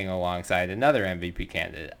playing alongside another MVP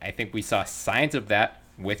candidate? I think we saw signs of that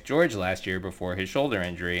with George last year before his shoulder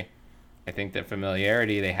injury. I think the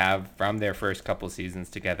familiarity they have from their first couple seasons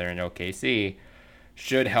together in OKC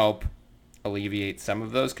should help alleviate some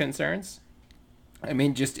of those concerns. I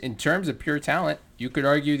mean, just in terms of pure talent, you could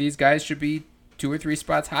argue these guys should be 2 or 3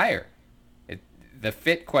 spots higher. The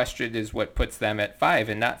fit question is what puts them at 5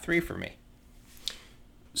 and not 3 for me.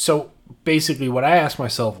 So basically what I asked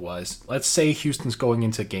myself was, let's say Houston's going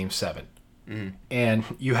into Game 7, and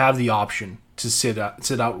you have the option to sit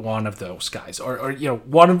out one of those guys, or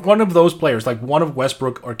one of those players, like one of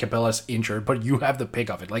Westbrook or Capella's injured, but you have the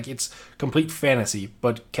pick of it. Like, it's complete fantasy,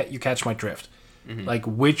 but you catch my drift. Like,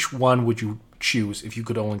 which one would you choose if you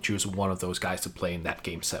could only choose one of those guys to play in that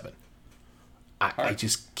Game 7? I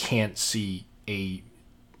just can't see a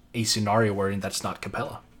scenario wherein that's not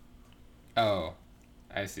Capella. Oh,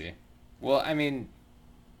 I see. Well, I mean,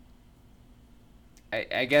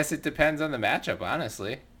 I guess it depends on the matchup,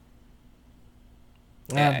 honestly.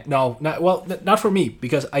 Not for me,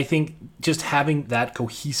 because I think just having that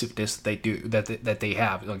cohesiveness that they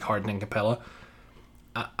have, like Harden and Capella,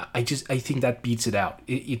 I think that beats it out.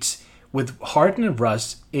 It's with Harden and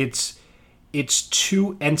Russ, it's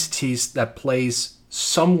 2 entities that plays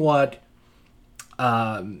somewhat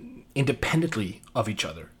independently of each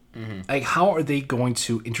other. Like, how are they going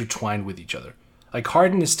to intertwine with each other? Like,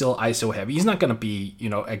 Harden is still ISO heavy. He's not going to be,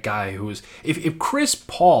 a guy who is... If Chris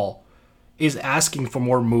Paul is asking for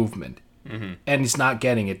more movement and is not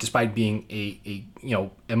getting it, despite being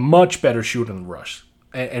a much better shooter than Russ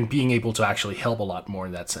and being able to actually help a lot more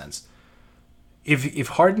in that sense. If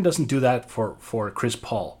Harden doesn't do that for Chris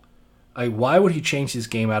Paul, why would he change his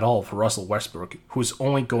game at all for Russell Westbrook, who's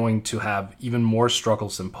only going to have even more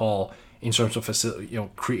struggles than Paul in terms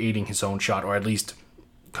of creating his own shot, or at least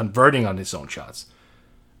converting on his own shots?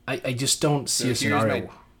 I just don't see a scenario.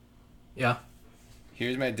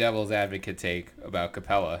 Here's my devil's advocate take about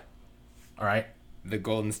Capella. All right. The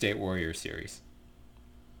Golden State Warriors series.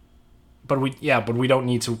 But we don't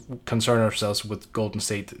need to concern ourselves with Golden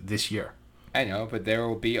State this year. I know, but there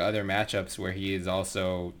will be other matchups where he is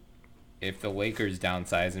also, if the Lakers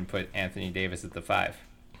downsize and put Anthony Davis at the 5.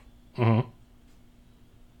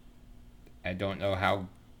 I don't know how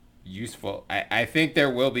useful. I think there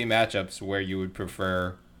will be matchups where you would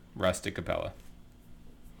prefer Russ to Capella.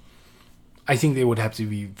 I think they would have to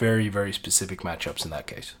be very, very specific matchups in that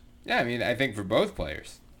case. Yeah, I mean, I think for both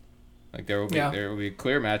players, like there will be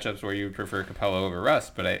clear matchups where you would prefer Capella over Russ.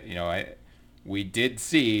 But we did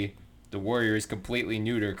see the Warriors completely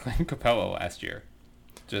neuter Clint Capella last year,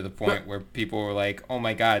 to the point where people were like, "Oh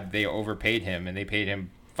my God, they overpaid him, and they paid him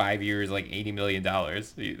 5 years, like $80 million.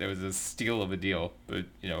 There was a steal of a deal." But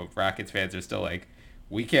Rockets fans are still like,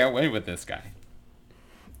 "We can't win with this guy."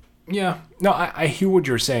 Yeah, no, I hear what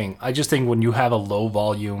you're saying. I just think when you have a low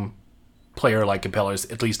volume player like Capella,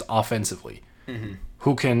 at least offensively,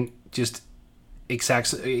 who can just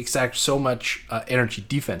exact so much energy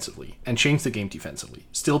defensively and change the game defensively,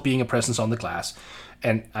 still being a presence on the glass.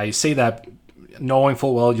 And I say that knowing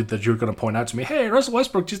full well that you're going to point out to me, hey, Russell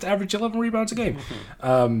Westbrook just averaged 11 rebounds a game.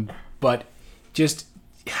 But just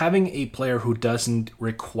having a player who doesn't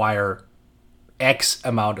require X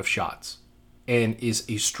amount of shots and is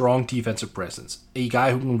a strong defensive presence, a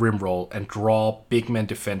guy who can rim roll and draw big men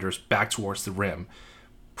defenders back towards the rim,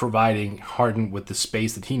 providing Harden with the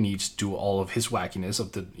space that he needs to do all of his wackiness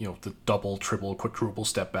of the the double, triple, quadruple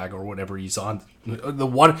step back or whatever he's on, the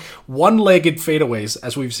one-legged fadeaways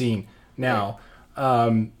as we've seen now.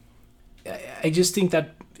 I just think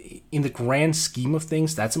that in the grand scheme of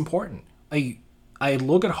things, that's important. I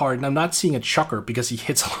look at Harden, I'm not seeing a chucker because he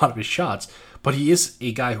hits a lot of his shots, but he is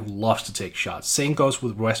a guy who loves to take shots. Same goes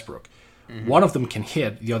with Westbrook. Mm-hmm. One of them can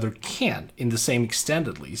hit, the other can't, in the same extent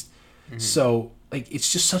at least. Mm-hmm. So,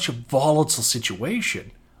 it's just such a volatile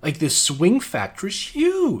situation. The swing factor is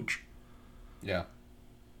huge. Yeah.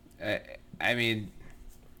 I mean,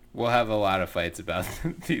 we'll have a lot of fights about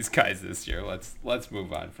these guys this year. Let's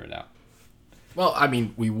move on for now. Well, I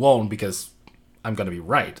mean, we won't because I'm going to be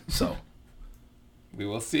right, so... We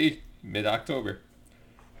will see mid-October.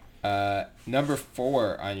 Number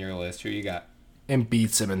 4 on your list. Who you got?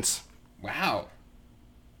 Embiid Simmons. Wow.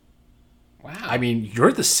 I mean,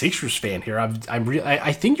 you're the Sixers fan here.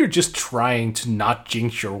 I think you're just trying to not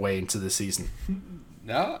jinx your way into the season.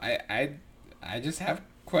 No, I just have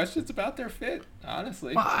questions about their fit,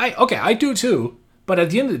 honestly. Well, I do too. But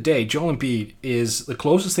at the end of the day, Joel Embiid is the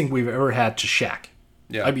closest thing we've ever had to Shaq.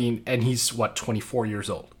 Yeah. I mean, and he's 24 years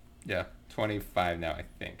old. Yeah. 25 now, I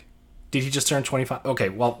think. Did he just turn 25? Okay,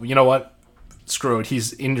 well, you know what? Screw it.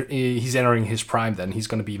 He's entering his prime then. He's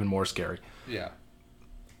going to be even more scary. Yeah.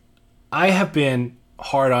 I have been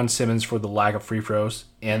hard on Simmons for the lack of free throws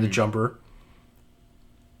and the jumper.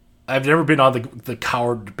 I've never been on the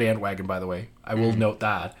coward bandwagon, by the way. I will note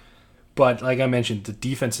that. But like I mentioned, the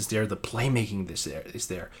defense is there. The playmaking is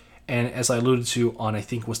there. And as I alluded to on, I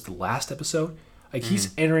think, was the last episode,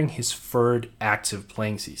 he's entering his third active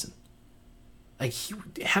playing season. I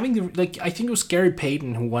think it was Gary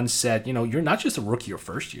Payton who once said, you're not just a rookie your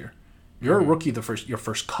first year. You're a rookie your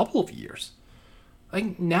first couple of years.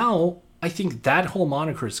 Now, I think that whole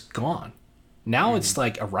moniker is gone. Now it's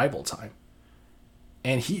arrival time.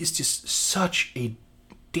 And he is just such a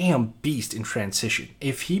damn beast in transition.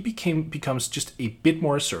 If he becomes just a bit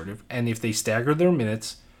more assertive, and if they stagger their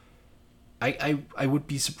minutes, I would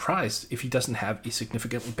be surprised if he doesn't have a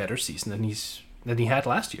significantly better season than he had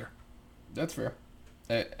last year. That's fair.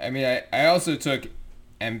 I mean, I also took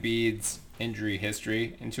Embiid's injury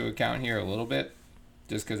history into account here a little bit,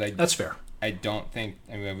 just because That's fair. I don't think,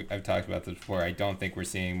 I've talked about this before, I don't think we're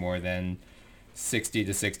seeing more than 60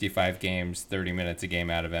 to 65 games, 30 minutes a game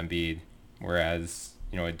out of Embiid, whereas,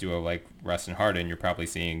 a duo like Russ and Harden, you're probably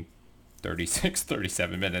seeing 36,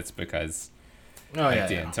 37 minutes because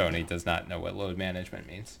D'Antoni does not know what load management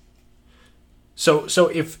means. So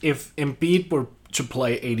if Embiid were to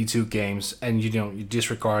play 82 games and you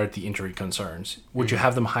disregard the injury concerns, would you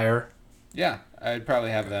have them higher? Yeah, I'd probably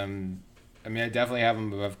have them. I mean, I definitely have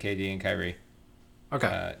them above KD and Kyrie.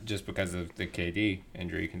 Okay. Just because of the KD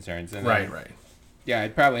injury concerns. And right. Yeah,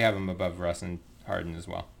 I'd probably have them above Russ and Harden as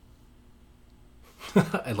well.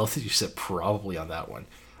 I love that you said probably on that one.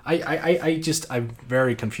 I'm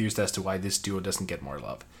very confused as to why this duo doesn't get more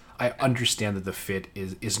love. I understand that the fit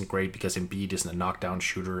isn't great because Embiid isn't a knockdown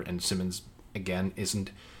shooter and Simmons again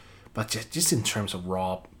isn't, but just in terms of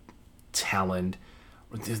raw talent,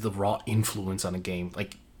 the raw influence on a game,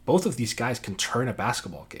 both of these guys can turn a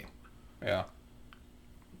basketball game. Yeah.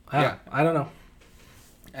 I don't know.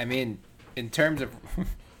 I mean, in terms of,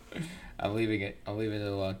 I'm leaving it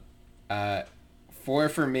alone. 4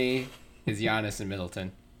 for me is Giannis and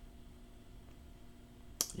Middleton.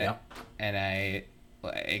 Yeah. And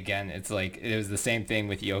it's it was the same thing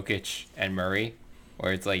with Jokic and Murray,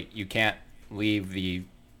 where it's you can't leave the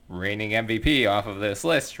reigning MVP off of this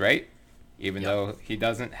list, right? Even though he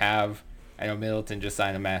doesn't have, I know Middleton just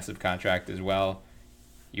signed a massive contract as well.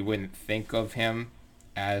 You wouldn't think of him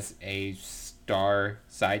as a star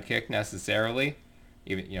sidekick necessarily.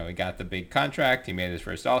 Even, he got the big contract. He made his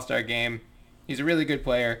first All-Star game. He's a really good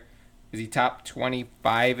player. Is he top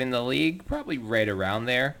 25 in the league? Probably right around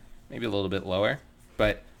there. Maybe a little bit lower.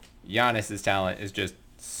 But Giannis's talent is just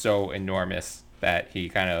so enormous that he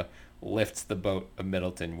kind of lifts the boat of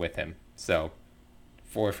Middleton with him. So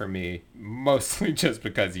 4 for me, mostly just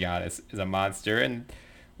because Giannis is a monster, and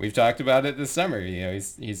we've talked about it this summer.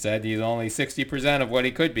 He said he's only 60% of what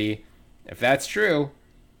he could be. If that's true,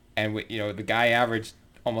 and the guy averaged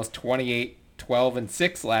almost 28, 12, and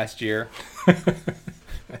 6 last year.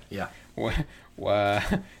 Yeah.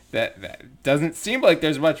 That doesn't seem like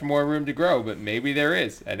there's much more room to grow, but maybe there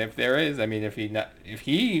is. And if there is, I mean, if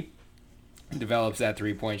he develops that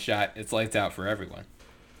 3-point shot, it's lights out for everyone.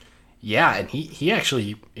 Yeah, and he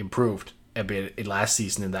actually improved a bit last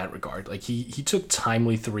season in that regard. Like he took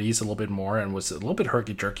timely threes a little bit more and was a little bit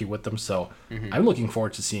herky jerky with them. So I'm looking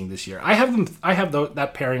forward to seeing this year. I have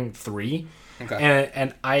that pairing 3,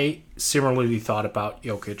 and I similarly thought about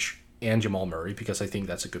Jokic and Jamal Murray because I think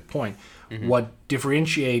that's a good point. What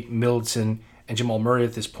differentiate Middleton and Jamal Murray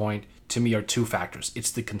at this point to me are 2 factors.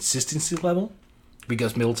 It's the consistency level,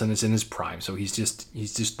 because Middleton is in his prime, so he's just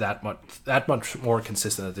that much more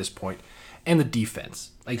consistent at this point. And the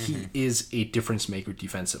defense, like he is a difference maker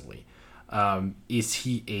defensively. Is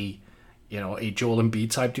he a Joel Embiid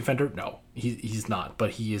type defender? No, he's not.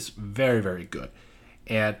 But he is very, very good.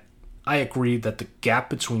 And I agree that the gap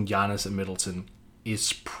between Giannis and Middleton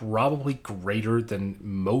is probably greater than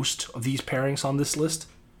most of these pairings on this list.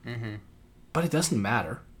 But it doesn't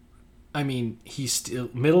matter. I mean, he's still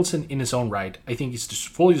Middleton in his own right. I think he's just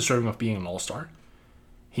fully deserving of being an all-star.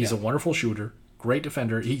 He's a wonderful shooter. Great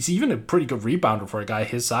defender. He's even a pretty good rebounder for a guy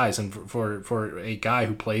his size and for a guy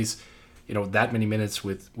who plays, that many minutes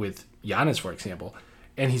with Giannis, for example.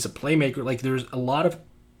 And he's a playmaker. Like there's a lot of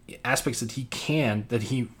aspects that he can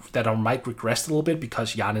that might regress a little bit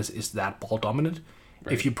because Giannis is that ball dominant.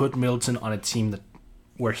 Right. If you put Middleton on a team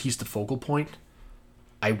where he's the focal point,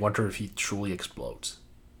 I wonder if he truly explodes.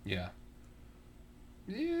 Yeah.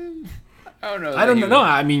 I don't know. I don't know.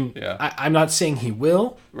 I mean, I'm not saying he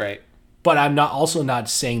will. Right. But I'm also not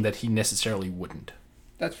saying that he necessarily wouldn't.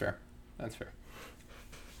 That's fair.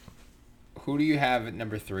 Who do you have at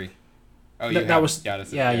number 3? Oh, that was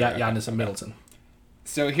Giannis. Giannis and Middleton.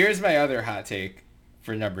 So here's my other hot take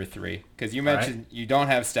for number 3, because you mentioned you don't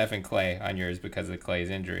have Steph and Clay on yours because of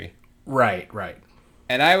Clay's injury. Right.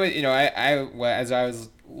 And I would, as I was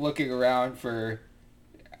looking around for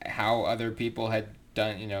how other people had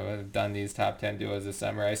done these top 10 duos this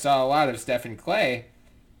summer, I saw a lot of Steph and Clay.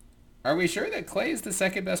 Are we sure that Clay is the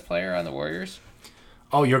second best player on the Warriors?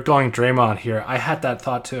 Oh, you're going Draymond here. I had that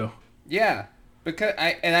thought too. Yeah, because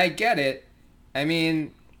I get it. I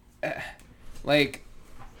mean,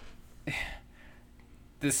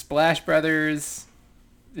 the Splash Brothers,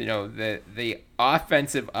 the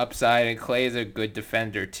offensive upside, and Clay is a good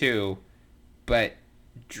defender too. But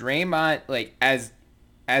Draymond, as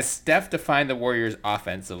Steph defined the Warriors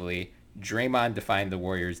offensively, Draymond defined the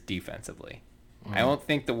Warriors defensively. I don't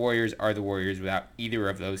think the Warriors are the Warriors without either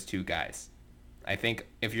of those 2 guys. I think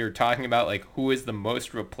if you're talking about who is the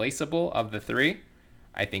most replaceable of the 3,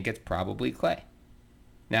 I think it's probably Clay.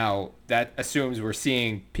 Now, that assumes we're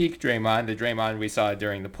seeing peak Draymond, the Draymond we saw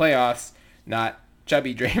during the playoffs, not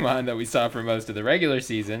chubby Draymond that we saw for most of the regular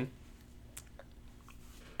season.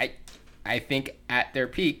 I think at their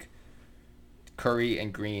peak, Curry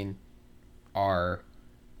and Green are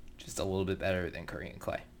just a little bit better than Curry and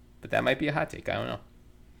Clay. But that might be a hot take. I don't know.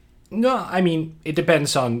 No, I mean, it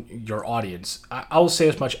depends on your audience. I'll say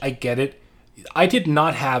as much. I get it. I did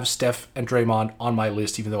not have Steph and Draymond on my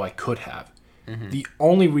list, even though I could have. The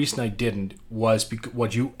only reason I didn't was because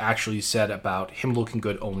what you actually said about him looking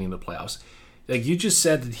good only in the playoffs. You just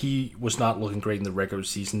said that he was not looking great in the regular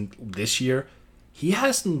season this year. He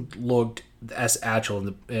hasn't looked as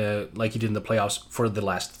agile like he did in the playoffs for the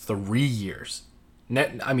last 3 years.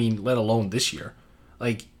 Let alone this year.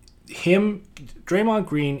 Draymond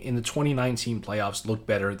Green in the 2019 playoffs looked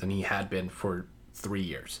better than he had been for 3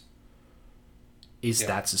 years. Is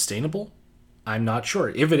that sustainable? I'm not sure.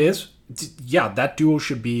 If it is, that duo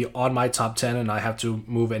should be on my top 10, and I have to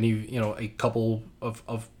move a couple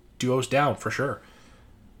of duos down for sure.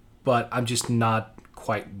 But I'm just not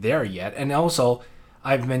quite there yet. And also,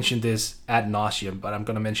 I've mentioned this ad nauseum, but I'm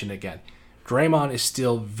going to mention it again. Draymond is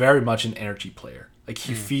still very much an energy player.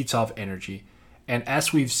 He feeds off energy. And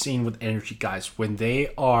as we've seen with energy guys, when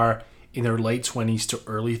they are in their late 20s to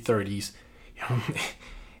early 30s,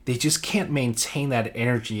 they just can't maintain that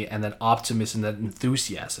energy and that optimism, that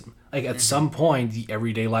enthusiasm. At some point, the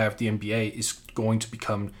everyday life of the NBA is going to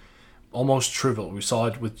become almost trivial. We saw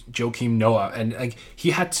it with Joakim Noah, and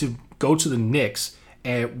he had to go to the Knicks,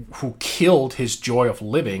 who killed his joy of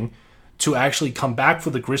living, to actually come back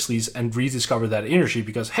for the Grizzlies and rediscover that energy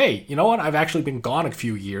because, hey, you know what? I've actually been gone a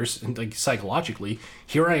few years, and psychologically,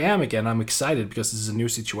 here I am again. I'm excited because this is a new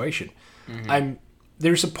situation.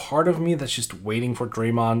 There's a part of me that's just waiting for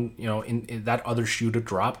Draymond, in that other shoe to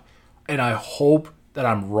drop, and I hope that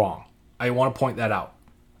I'm wrong. I want to point that out.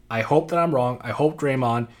 I hope that I'm wrong. I hope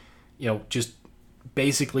Draymond, just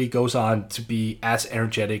basically goes on to be as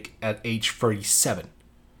energetic at age 37.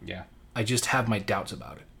 Yeah. I just have my doubts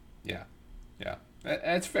about it. Yeah,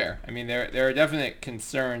 that's fair. I mean, there are definite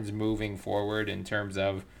concerns moving forward in terms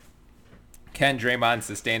of can Draymond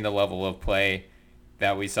sustain the level of play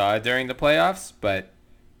that we saw during the playoffs, but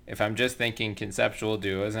if I'm just thinking conceptual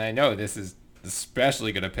duos, and I know this is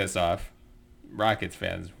especially going to piss off Rockets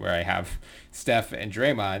fans, where I have Steph and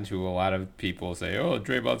Draymond, who a lot of people say, oh,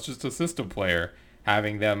 Draymond's just a system player.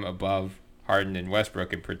 Having them above Harden and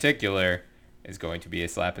Westbrook in particular is going to be a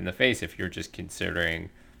slap in the face if you're just considering,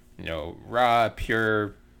 raw,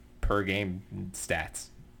 pure per game stats.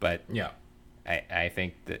 But yeah, I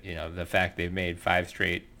think that, the fact they've made 5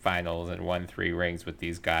 straight finals and won 3 rings with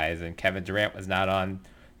these guys, and Kevin Durant was not on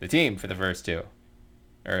the team for the first 2,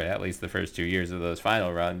 or at least the first 2 years of those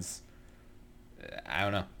final runs. I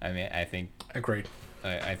don't know. I mean, I think agreed.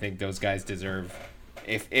 I think those guys deserve,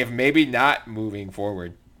 if maybe not moving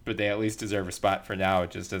forward, but they at least deserve a spot for now,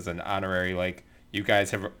 just as an honorary, like, you guys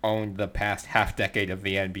have owned the past half decade of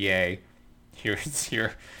the NBA. Here's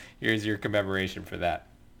your commemoration for that.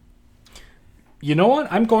 You know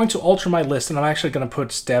what? I'm going to alter my list, and I'm actually going to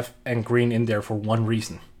put Steph and Green in there for one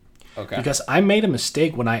reason. Okay. Because I made a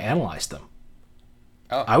mistake when I analyzed them.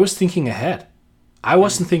 Oh. I was thinking ahead. I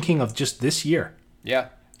wasn't thinking of just this year. Yeah.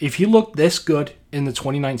 If he looked this good in the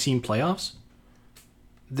 2019 playoffs,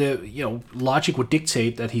 logic would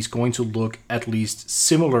dictate that he's going to look at least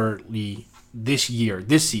similarly this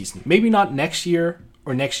season. Maybe not next year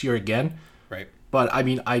or next year again. Right. But, I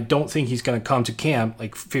mean, I don't think he's going to come to camp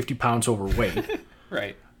like 50 pounds overweight.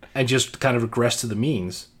 Right. And just kind of regress to the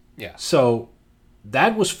means. Yeah. So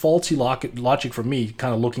that was faulty logic for me,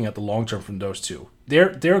 kind of looking at the long term from those two.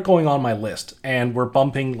 They're going on my list, and we're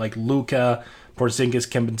bumping like Luka, Porzingis,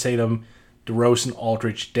 Kemba Tatum, DeRozan,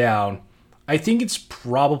 Aldridge down. I think it's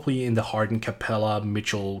probably in the Harden, Capella,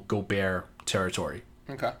 Mitchell, Gobert territory.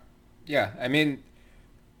 Okay. Yeah, I mean,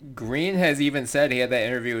 Green has even said, he had that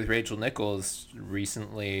interview with Rachel Nichols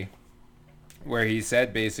recently where he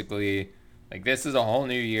said basically, like, this is a whole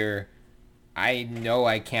new year. I know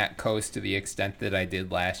I can't coast to the extent that I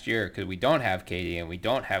did last year because we don't have KD and we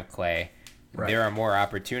don't have Clay. Right. There are more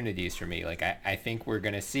opportunities for me. Like, I think we're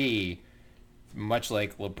going to see, much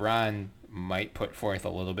like LeBron might put forth a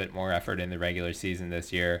little bit more effort in the regular season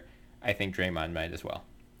this year, I think Draymond might as well.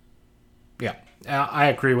 Yeah, I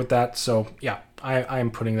agree with that. So, yeah, I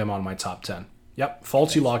am putting them on my top 10. Yep,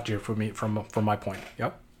 faulty logic for me from my point.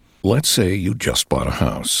 Yep. Let's say you just bought a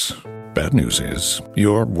house. Bad news is,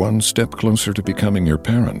 you're one step closer to becoming your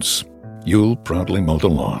parents. You'll proudly mow the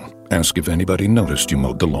lawn. Ask if anybody noticed you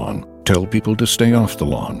mowed the lawn. Tell people to stay off the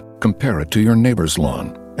lawn. Compare it to your neighbor's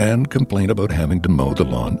lawn. And complain about having to mow the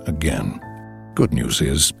lawn again. Good news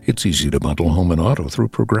is, it's easy to bundle home and auto through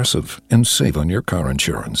Progressive and save on your car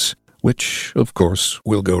insurance, which, of course,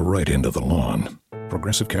 will go right into the lawn.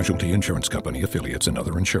 Progressive Casualty Insurance Company, affiliates, and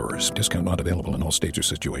other insurers. Discount not available in all states or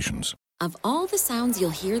situations. Of all the sounds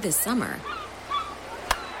you'll hear this summer,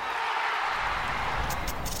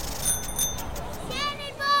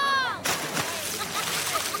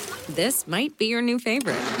 this might be your new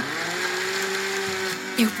favorite.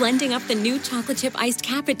 They're blending up the new chocolate chip iced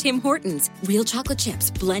cap at Tim Hortons. Real chocolate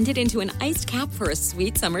chips blended into an iced cap for a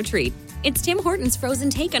sweet summer treat. It's Tim Hortons'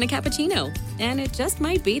 frozen take on a cappuccino. And it just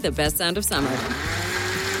might be the best sound of summer.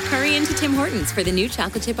 Hurry into Tim Hortons for the new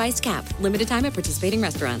chocolate chip iced cap. Limited time at participating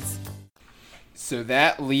restaurants. So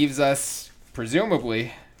that leaves us,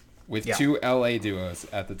 presumably, with 2 LA duos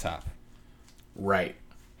at the top. Right.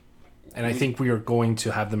 And I think we are going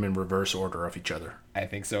to have them in reverse order of each other. I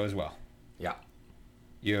think so as well. Yeah.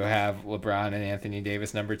 You have LeBron and Anthony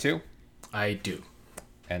Davis number 2? I do.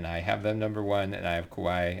 And I have them number 1, and I have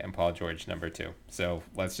Kawhi and Paul George number 2. So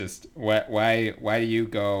let's just, why do you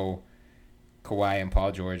go Kawhi and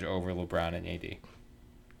Paul George over LeBron and AD?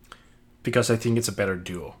 Because I think it's a better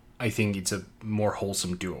duo. I think it's a more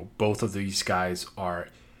wholesome duo. Both of these guys are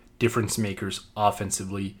difference makers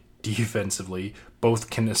offensively, defensively.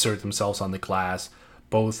 Both can assert themselves on the glass.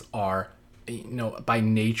 Both are, by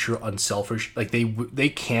nature unselfish. Like they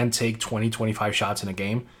can take 20, 25 shots in a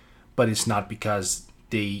game, but it's not because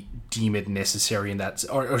they deem it necessary, and that's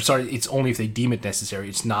it's only if they deem it necessary.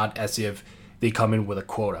 It's not as if they come in with a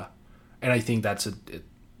quota. And I think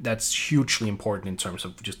that's hugely important in terms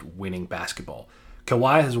of just winning basketball.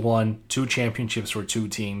 Kawhi has won 2 championships for 2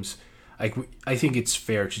 teams. I think it's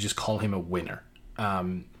fair to just call him a winner.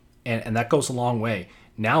 And that goes a long way.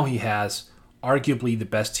 Now he has arguably the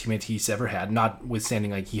best teammate he's ever had,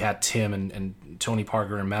 notwithstanding like he had Tim and Tony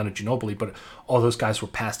Parker and Manu Ginobili, but all those guys were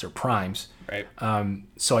past their primes. Right.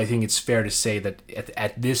 So I think it's fair to say that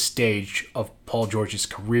at this stage of Paul George's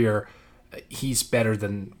career, he's better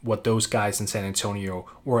than what those guys in San Antonio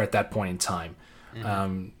were at that point in time.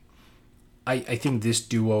 Mm-hmm. I think this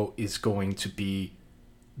duo is going to be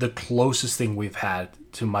the closest thing we've had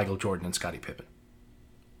to Michael Jordan and Scottie Pippen.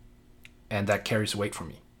 And that carries weight for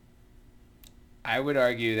me. I would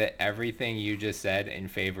argue that everything you just said in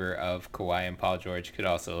favor of Kawhi and Paul George could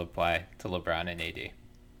also apply to LeBron and AD.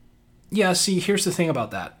 Yeah, see, here's the thing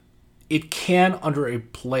about that. It can under a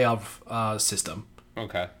playoff system.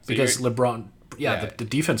 Okay. So because LeBron, the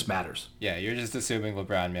defense matters. Yeah, you're just assuming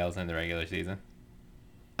LeBron mails in the regular season.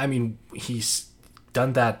 I mean, he's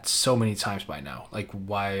done that so many times by now. Like,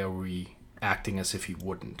 why are we acting as if he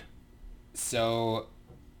wouldn't? So,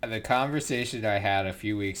 the conversation I had a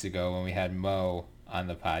few weeks ago when we had Mo on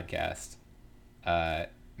the podcast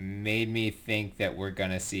made me think that we're going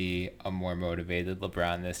to see a more motivated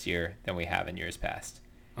LeBron this year than we have in years past.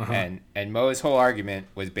 Uh-huh. And Mo's whole argument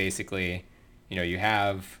was basically, you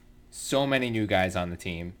have so many new guys on the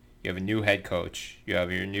team. You have a new head coach. You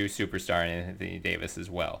have your new superstar in Anthony Davis as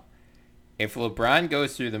well. If LeBron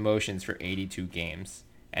goes through the motions for 82 games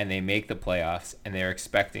and they make the playoffs and they're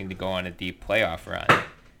expecting to go on a deep playoff run,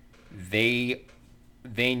 they're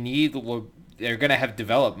going to have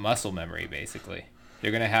developed muscle memory, basically.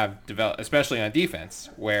 They're going to have developed, especially on defense,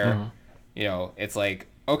 where, it's like,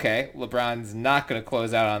 okay, LeBron's not going to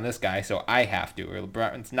close out on this guy, so I have to. Or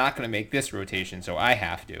LeBron's not going to make this rotation, so I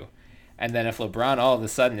have to. And then if LeBron all of a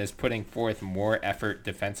sudden is putting forth more effort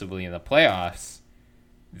defensively in the playoffs,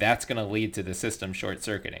 that's going to lead to the system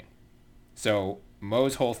short-circuiting. So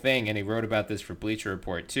Mo's whole thing, and he wrote about this for Bleacher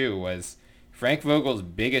Report too, was Frank Vogel's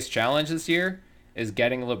biggest challenge this year is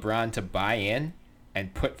getting LeBron to buy in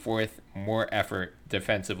and put forth more effort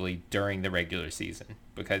defensively during the regular season,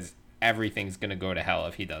 because everything's going to go to hell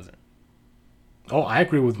if he doesn't. Oh, I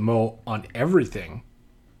agree with Mo on everything,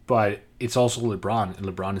 but it's also LeBron, and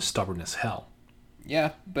LeBron is stubborn as hell.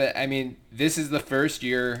 Yeah, but I mean, this is the first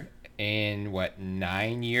year in,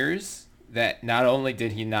 9 years that not only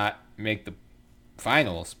did he not make the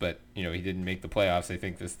finals, but, he didn't make the playoffs. I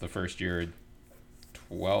think this is the first year in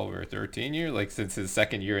 12 or 13 years, since his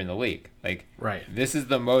second year in the league. Right. This is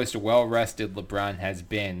the most well-rested LeBron has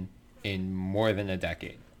been in more than a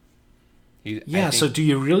decade. So do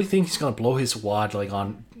you really think he's going to blow his wad,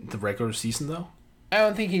 on the regular season, though? I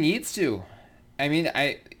don't think he needs to. I mean,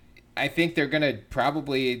 I think they're going to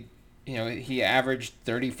probably, he averaged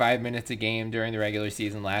 35 minutes a game during the regular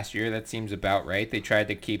season last year. That seems about right. They tried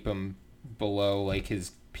to keep him below,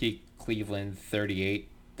 his peak Cleveland 38,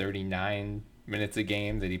 39 minutes a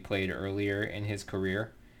game that he played earlier in his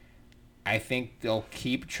career. I think they'll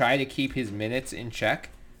try to keep his minutes in check,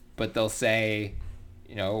 but they'll say,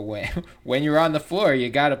 when you're on the floor, you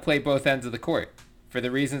got to play both ends of the court for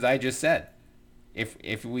the reasons I just said.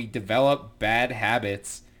 If we develop bad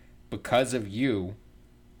habits because of you,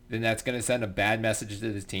 then that's going to send a bad message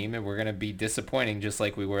to the team, and we're going to be disappointing just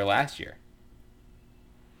like we were last year.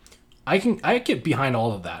 I get behind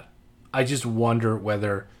all of that. I just wonder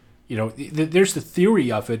whether, there's the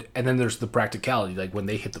theory of it, and then there's the practicality, when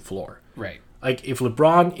they hit the floor. Right. If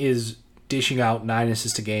LeBron is dishing out 9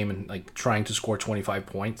 assists a game and trying to score 25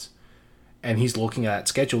 points, and he's looking at that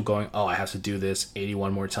schedule going, oh, I have to do this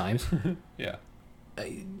 81 more times. Yeah.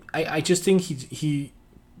 I just think he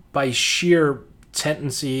by sheer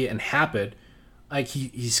tendency and habit,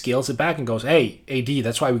 he scales it back and goes, hey, AD,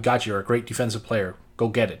 that's why we got you. You're a great defensive player. Go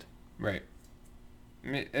get it. Right. I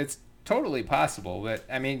mean, it's totally possible, but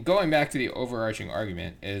I mean, going back to the overarching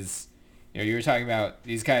argument is, you were talking about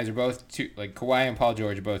these guys are both Kawhi and Paul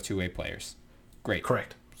George are both two-way players. Great.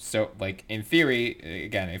 Correct. So, in theory,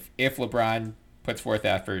 again, if LeBron puts forth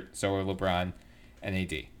effort, so are LeBron and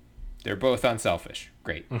AD. They're both unselfish.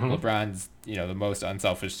 Great. Mm-hmm. LeBron's, the most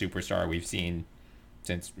unselfish superstar we've seen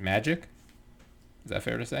since Magic. Is that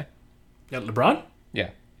fair to say? Yeah, LeBron? Yeah.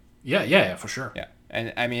 Yeah, for sure. Yeah.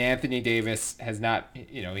 And, I mean, Anthony Davis has not,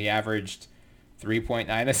 he averaged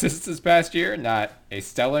 3.9 assists this past year. Not a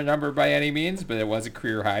stellar number by any means, but it was a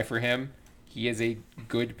career high for him. He is a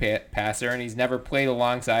good passer, and he's never played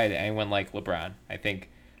alongside anyone like LeBron. I think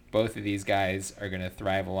both of these guys are going to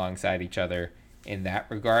thrive alongside each other in that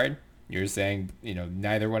regard. You're saying,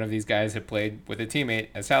 neither one of these guys have played with a teammate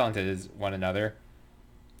as talented as one another.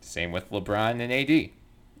 Same with LeBron and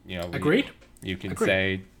AD. Agreed. You can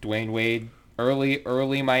say Dwayne Wade,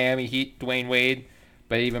 early Miami Heat Dwayne Wade,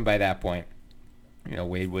 but even by that point,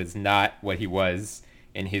 Wade was not what he was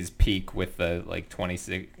in his peak with the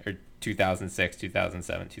 2006,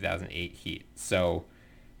 2007, 2008 Heat. So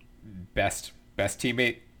best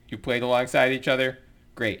teammate you played alongside each other,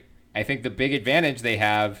 great. I think the big advantage they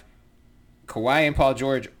have, Kawhi and Paul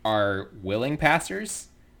George are willing passers.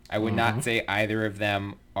 I would not say either of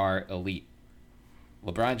them are elite.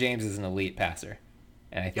 LeBron James is an elite passer,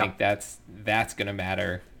 and I think that's going to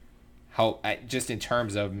matter. Just in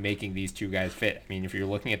terms of making these two guys fit. I mean, if you're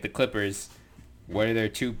looking at the Clippers, what are their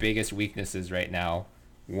two biggest weaknesses right now?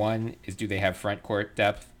 One is, do they have front court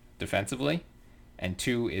depth defensively? And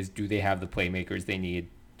two is, do they have the playmakers they need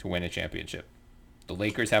to win a championship? The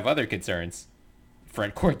Lakers have other concerns,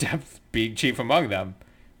 front court depth being chief among them,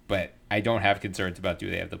 but I don't have concerns about do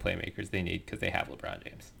they have the playmakers they need because they have LeBron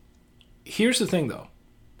James. Here's the thing, though.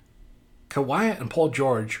 Kawhi and Paul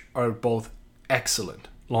George are both excellent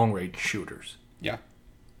long-range shooters. Yeah.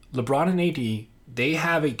 LeBron and AD, they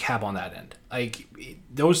have a cap on that end. Like,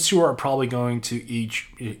 those two are probably going to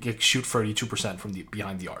each shoot 32% from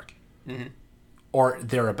behind the arc. Mm-hmm. Or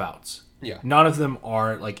thereabouts. Yeah. None of them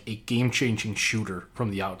are like a game-changing shooter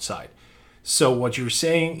from the outside. So what you're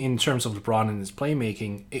saying in terms of LeBron and his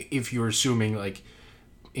playmaking, if you're assuming like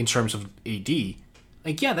in terms of AD,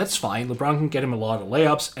 like, yeah, that's fine. LeBron can get him a lot of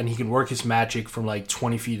layups and he can work his magic from like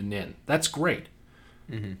 20 feet and in. That's great.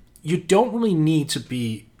 Mm-hmm. You don't really need to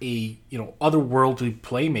be a, otherworldly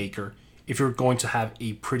playmaker if you're going to have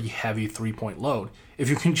a pretty heavy three-point load. If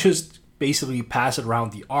you can just basically pass it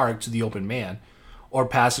around the arc to the open man, or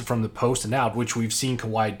pass it from the post and out, which we've seen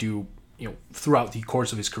Kawhi do, throughout the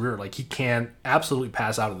course of his career. Like, he can absolutely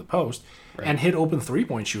pass out of the post and hit open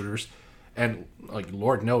three-point shooters. And, like,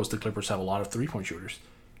 Lord knows the Clippers have a lot of three-point shooters.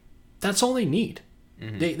 That's all they need.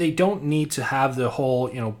 Mm-hmm. They don't need to have the whole,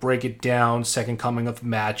 break it down, second coming of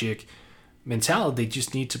magic mentality. They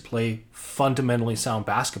just need to play fundamentally sound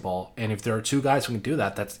basketball. And if there are two guys who can do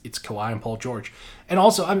that, it's Kawhi and Paul George. And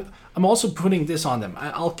also, I'm also putting this on them.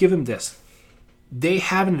 I'll give them this. They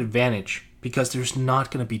have an advantage because there's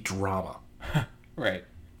not going to be drama. Right.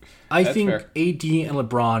 I think fair. AD and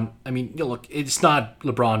LeBron, I mean, look, it's not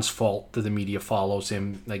LeBron's fault that the media follows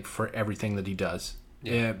him like for everything that he does.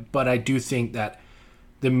 Yeah. But I do think that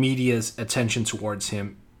the media's attention towards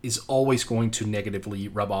him is always going to negatively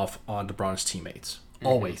rub off on LeBron's teammates. Mm-hmm.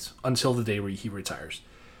 Always. Until the day he retires.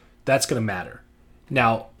 That's going to matter.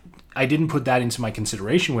 Now, I didn't put that into my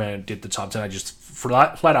consideration when I did the top 10. I just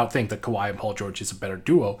flat out think that Kawhi and Paul George is a better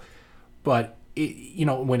duo. But,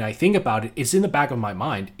 when I think about it, it's in the back of my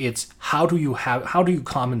mind. It's how do you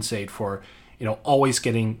compensate for, always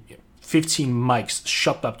getting 15 mics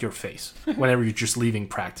shoved up your face whenever you're just leaving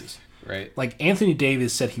practice. Right. Like, Anthony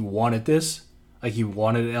Davis said he wanted this. Like, he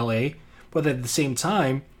wanted LA. But at the same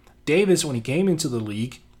time, Davis, when he came into the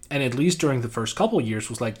league, and at least during the first couple of years,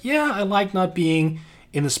 was like, yeah, I like not being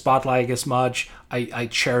in the spotlight as much. I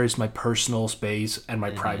cherish my personal space and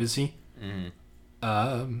my privacy.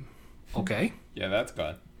 Mm-hmm. Okay. Yeah, that's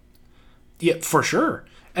gone. Yeah, for sure.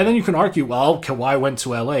 And then you can argue, well, Kawhi went to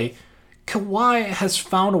LA. Kawhi has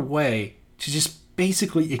found a way to just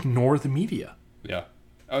basically ignore the media. Yeah.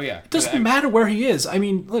 Oh, yeah. It doesn't matter where he is. I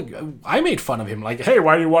mean, look, I made fun of him. Like, hey,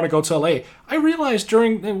 why do you want to go to LA? I realized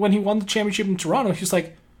when he won the championship in Toronto, he's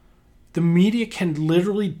like, the media can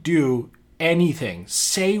literally do anything,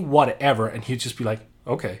 say whatever, and he'd just be like,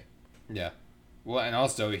 okay. Yeah. Well, and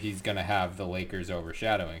also he's going to have the Lakers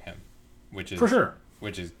overshadowing him, which is for sure.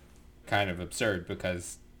 Which is kind of absurd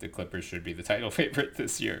because the Clippers should be the title favorite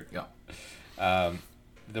this year. Yeah.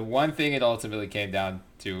 The one thing it ultimately came down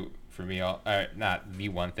to for me, not the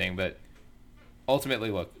one thing, but ultimately,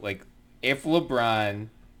 look, like if we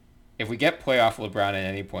get playoff LeBron at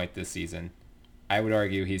any point this season, I would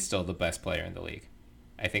argue he's still the best player in the league.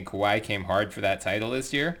 I think Kawhi came hard for that title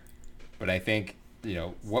this year, but I think,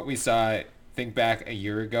 what we saw, think back a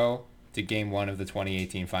year ago to game 1 of the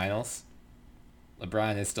 2018 finals,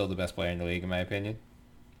 LeBron is still the best player in the league, in my opinion.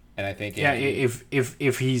 And I think... Yeah,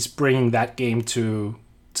 if he's bringing that game to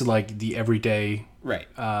like the everyday... Right.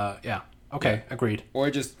 Yeah. Okay, yeah. Agreed.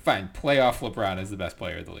 Or just, fine, playoff LeBron is the best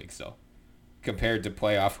player in the league still. Compared to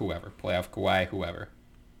playoff whoever. Playoff Kawhi, whoever.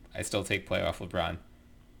 I still take playoff LeBron.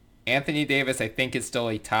 Anthony Davis, I think, is still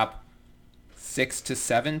a top 6 to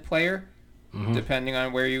 7 player, depending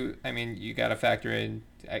on where you got to factor in.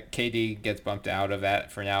 KD gets bumped out of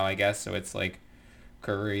that for now, I guess. So it's like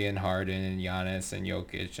Curry and Harden and Giannis and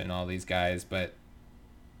Jokic and all these guys. But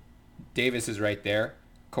Davis is right there.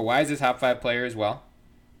 Kawhi's a top 5 player as well.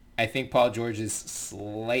 I think Paul George is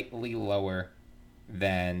slightly lower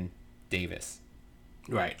than Davis.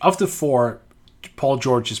 Right. Of the 4, Paul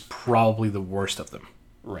George is probably the worst of them.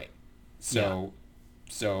 Right. So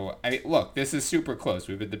I mean, look, this is super close.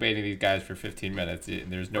 We've been debating these guys for 15 minutes.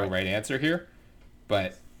 There's no right answer here,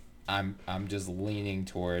 but I'm just leaning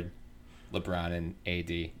toward LeBron and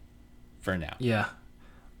AD for now. Yeah.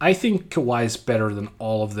 I think Kawhi is better than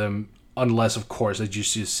all of them, unless, of course, as you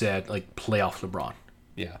just said, like playoff LeBron.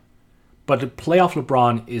 Yeah. But the playoff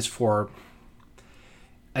LeBron is for...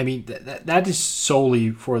 I mean, that is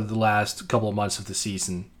solely for the last couple of months of the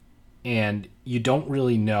season. And you don't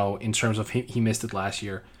really know in terms of he missed it last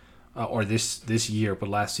year or this year, but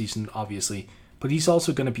last season, obviously. but he's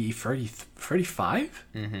also going to be 35?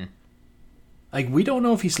 Mm-hmm. Like, we don't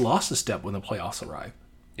know if he's lost a step when the playoffs arrive.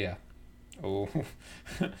 Yeah. Oh.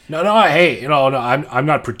 No, hey, I'm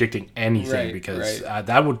not predicting anything because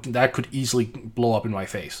that could easily blow up in my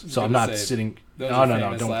face. So I'm not sitting. Those no, are no,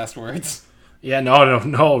 famous don't. Last words. Yeah, no.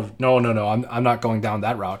 I'm not going down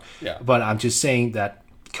that route. Yeah. But I'm just saying that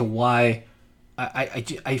Kawhi,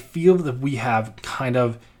 I feel that we have kind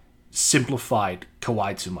of simplified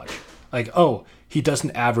Kawhi too much. Like, oh, he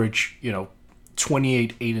doesn't average,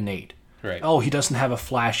 28, 8, and 8. Right. Oh, he doesn't have a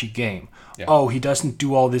flashy game. Yeah. Oh, he doesn't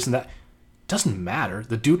do all this and that. Doesn't matter.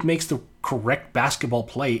 The dude makes the correct basketball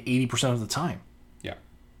play 80% of the time. Yeah.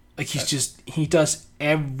 Like, he does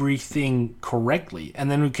everything correctly.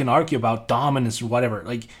 And then we can argue about dominance or whatever.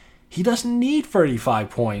 Like, he doesn't need 35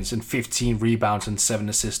 points and 15 rebounds and 7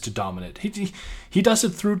 assists to dominate. He does it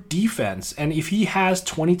through defense. And if he has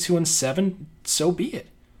 22 and 7, so be it.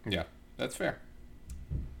 Yeah, that's fair.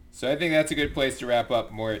 So I think that's a good place to wrap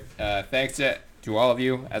up, Mort. Thanks to all of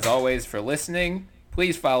you, as always, for listening.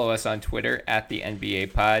 Please follow us on Twitter at the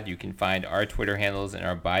NBA Pod. You can find our Twitter handles in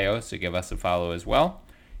our bio, so give us a follow as well.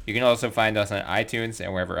 You can also find us on iTunes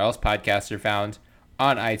and wherever else podcasts are found.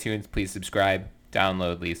 On iTunes, please subscribe,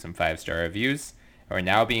 download, leave some 5-star reviews. We're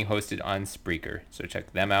now being hosted on Spreaker, so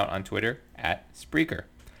check them out on Twitter at Spreaker.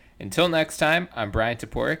 Until next time, I'm Brian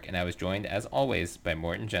Toporek, and I was joined, as always, by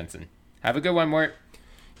Morten Jensen. Have a good one, Mort.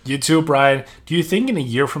 You too, Brian. Do you think in a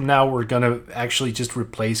year from now we're going to actually just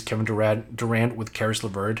replace Kevin Durant with Caris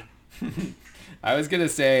LeVert? I was going to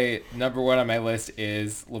say number 1 on my list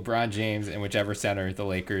is LeBron James and whichever center the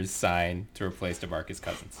Lakers sign to replace DeMarcus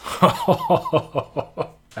Cousins.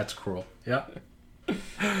 That's cruel. Yeah.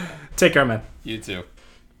 Take care, man. You too.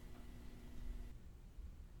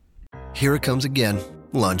 Here it comes again.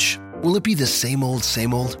 Lunch. Will it be the same old,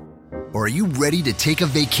 same old? Or are you ready to take a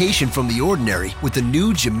vacation from the ordinary with the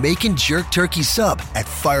new Jamaican Jerk Turkey Sub at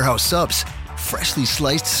Firehouse Subs? Freshly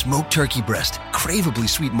sliced smoked turkey breast, craveably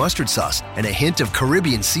sweet mustard sauce, and a hint of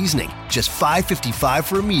Caribbean seasoning. Just $5.55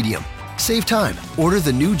 for a medium. Save time. Order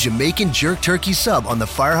the new Jamaican Jerk Turkey Sub on the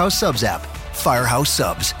Firehouse Subs app. Firehouse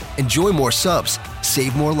Subs. Enjoy more subs.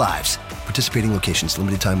 Save more lives. Participating locations.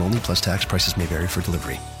 Limited time only, plus tax. Prices may vary for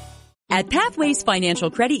delivery. At Pathways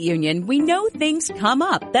Financial Credit Union, we know things come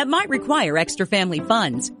up that might require extra family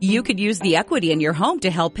funds. You could use the equity in your home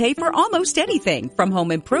to help pay for almost anything, from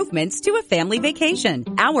home improvements to a family vacation.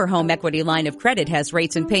 Our home equity line of credit has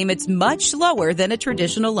rates and payments much lower than a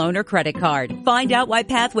traditional loan or credit card. Find out why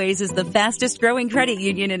Pathways is the fastest growing credit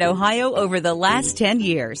union in Ohio over the last 10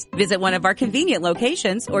 years. Visit one of our convenient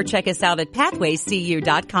locations or check us out at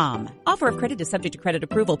pathwayscu.com. Offer of credit is subject to credit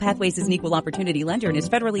approval. Pathways is an equal opportunity lender and is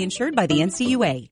federally insured by the NCUA.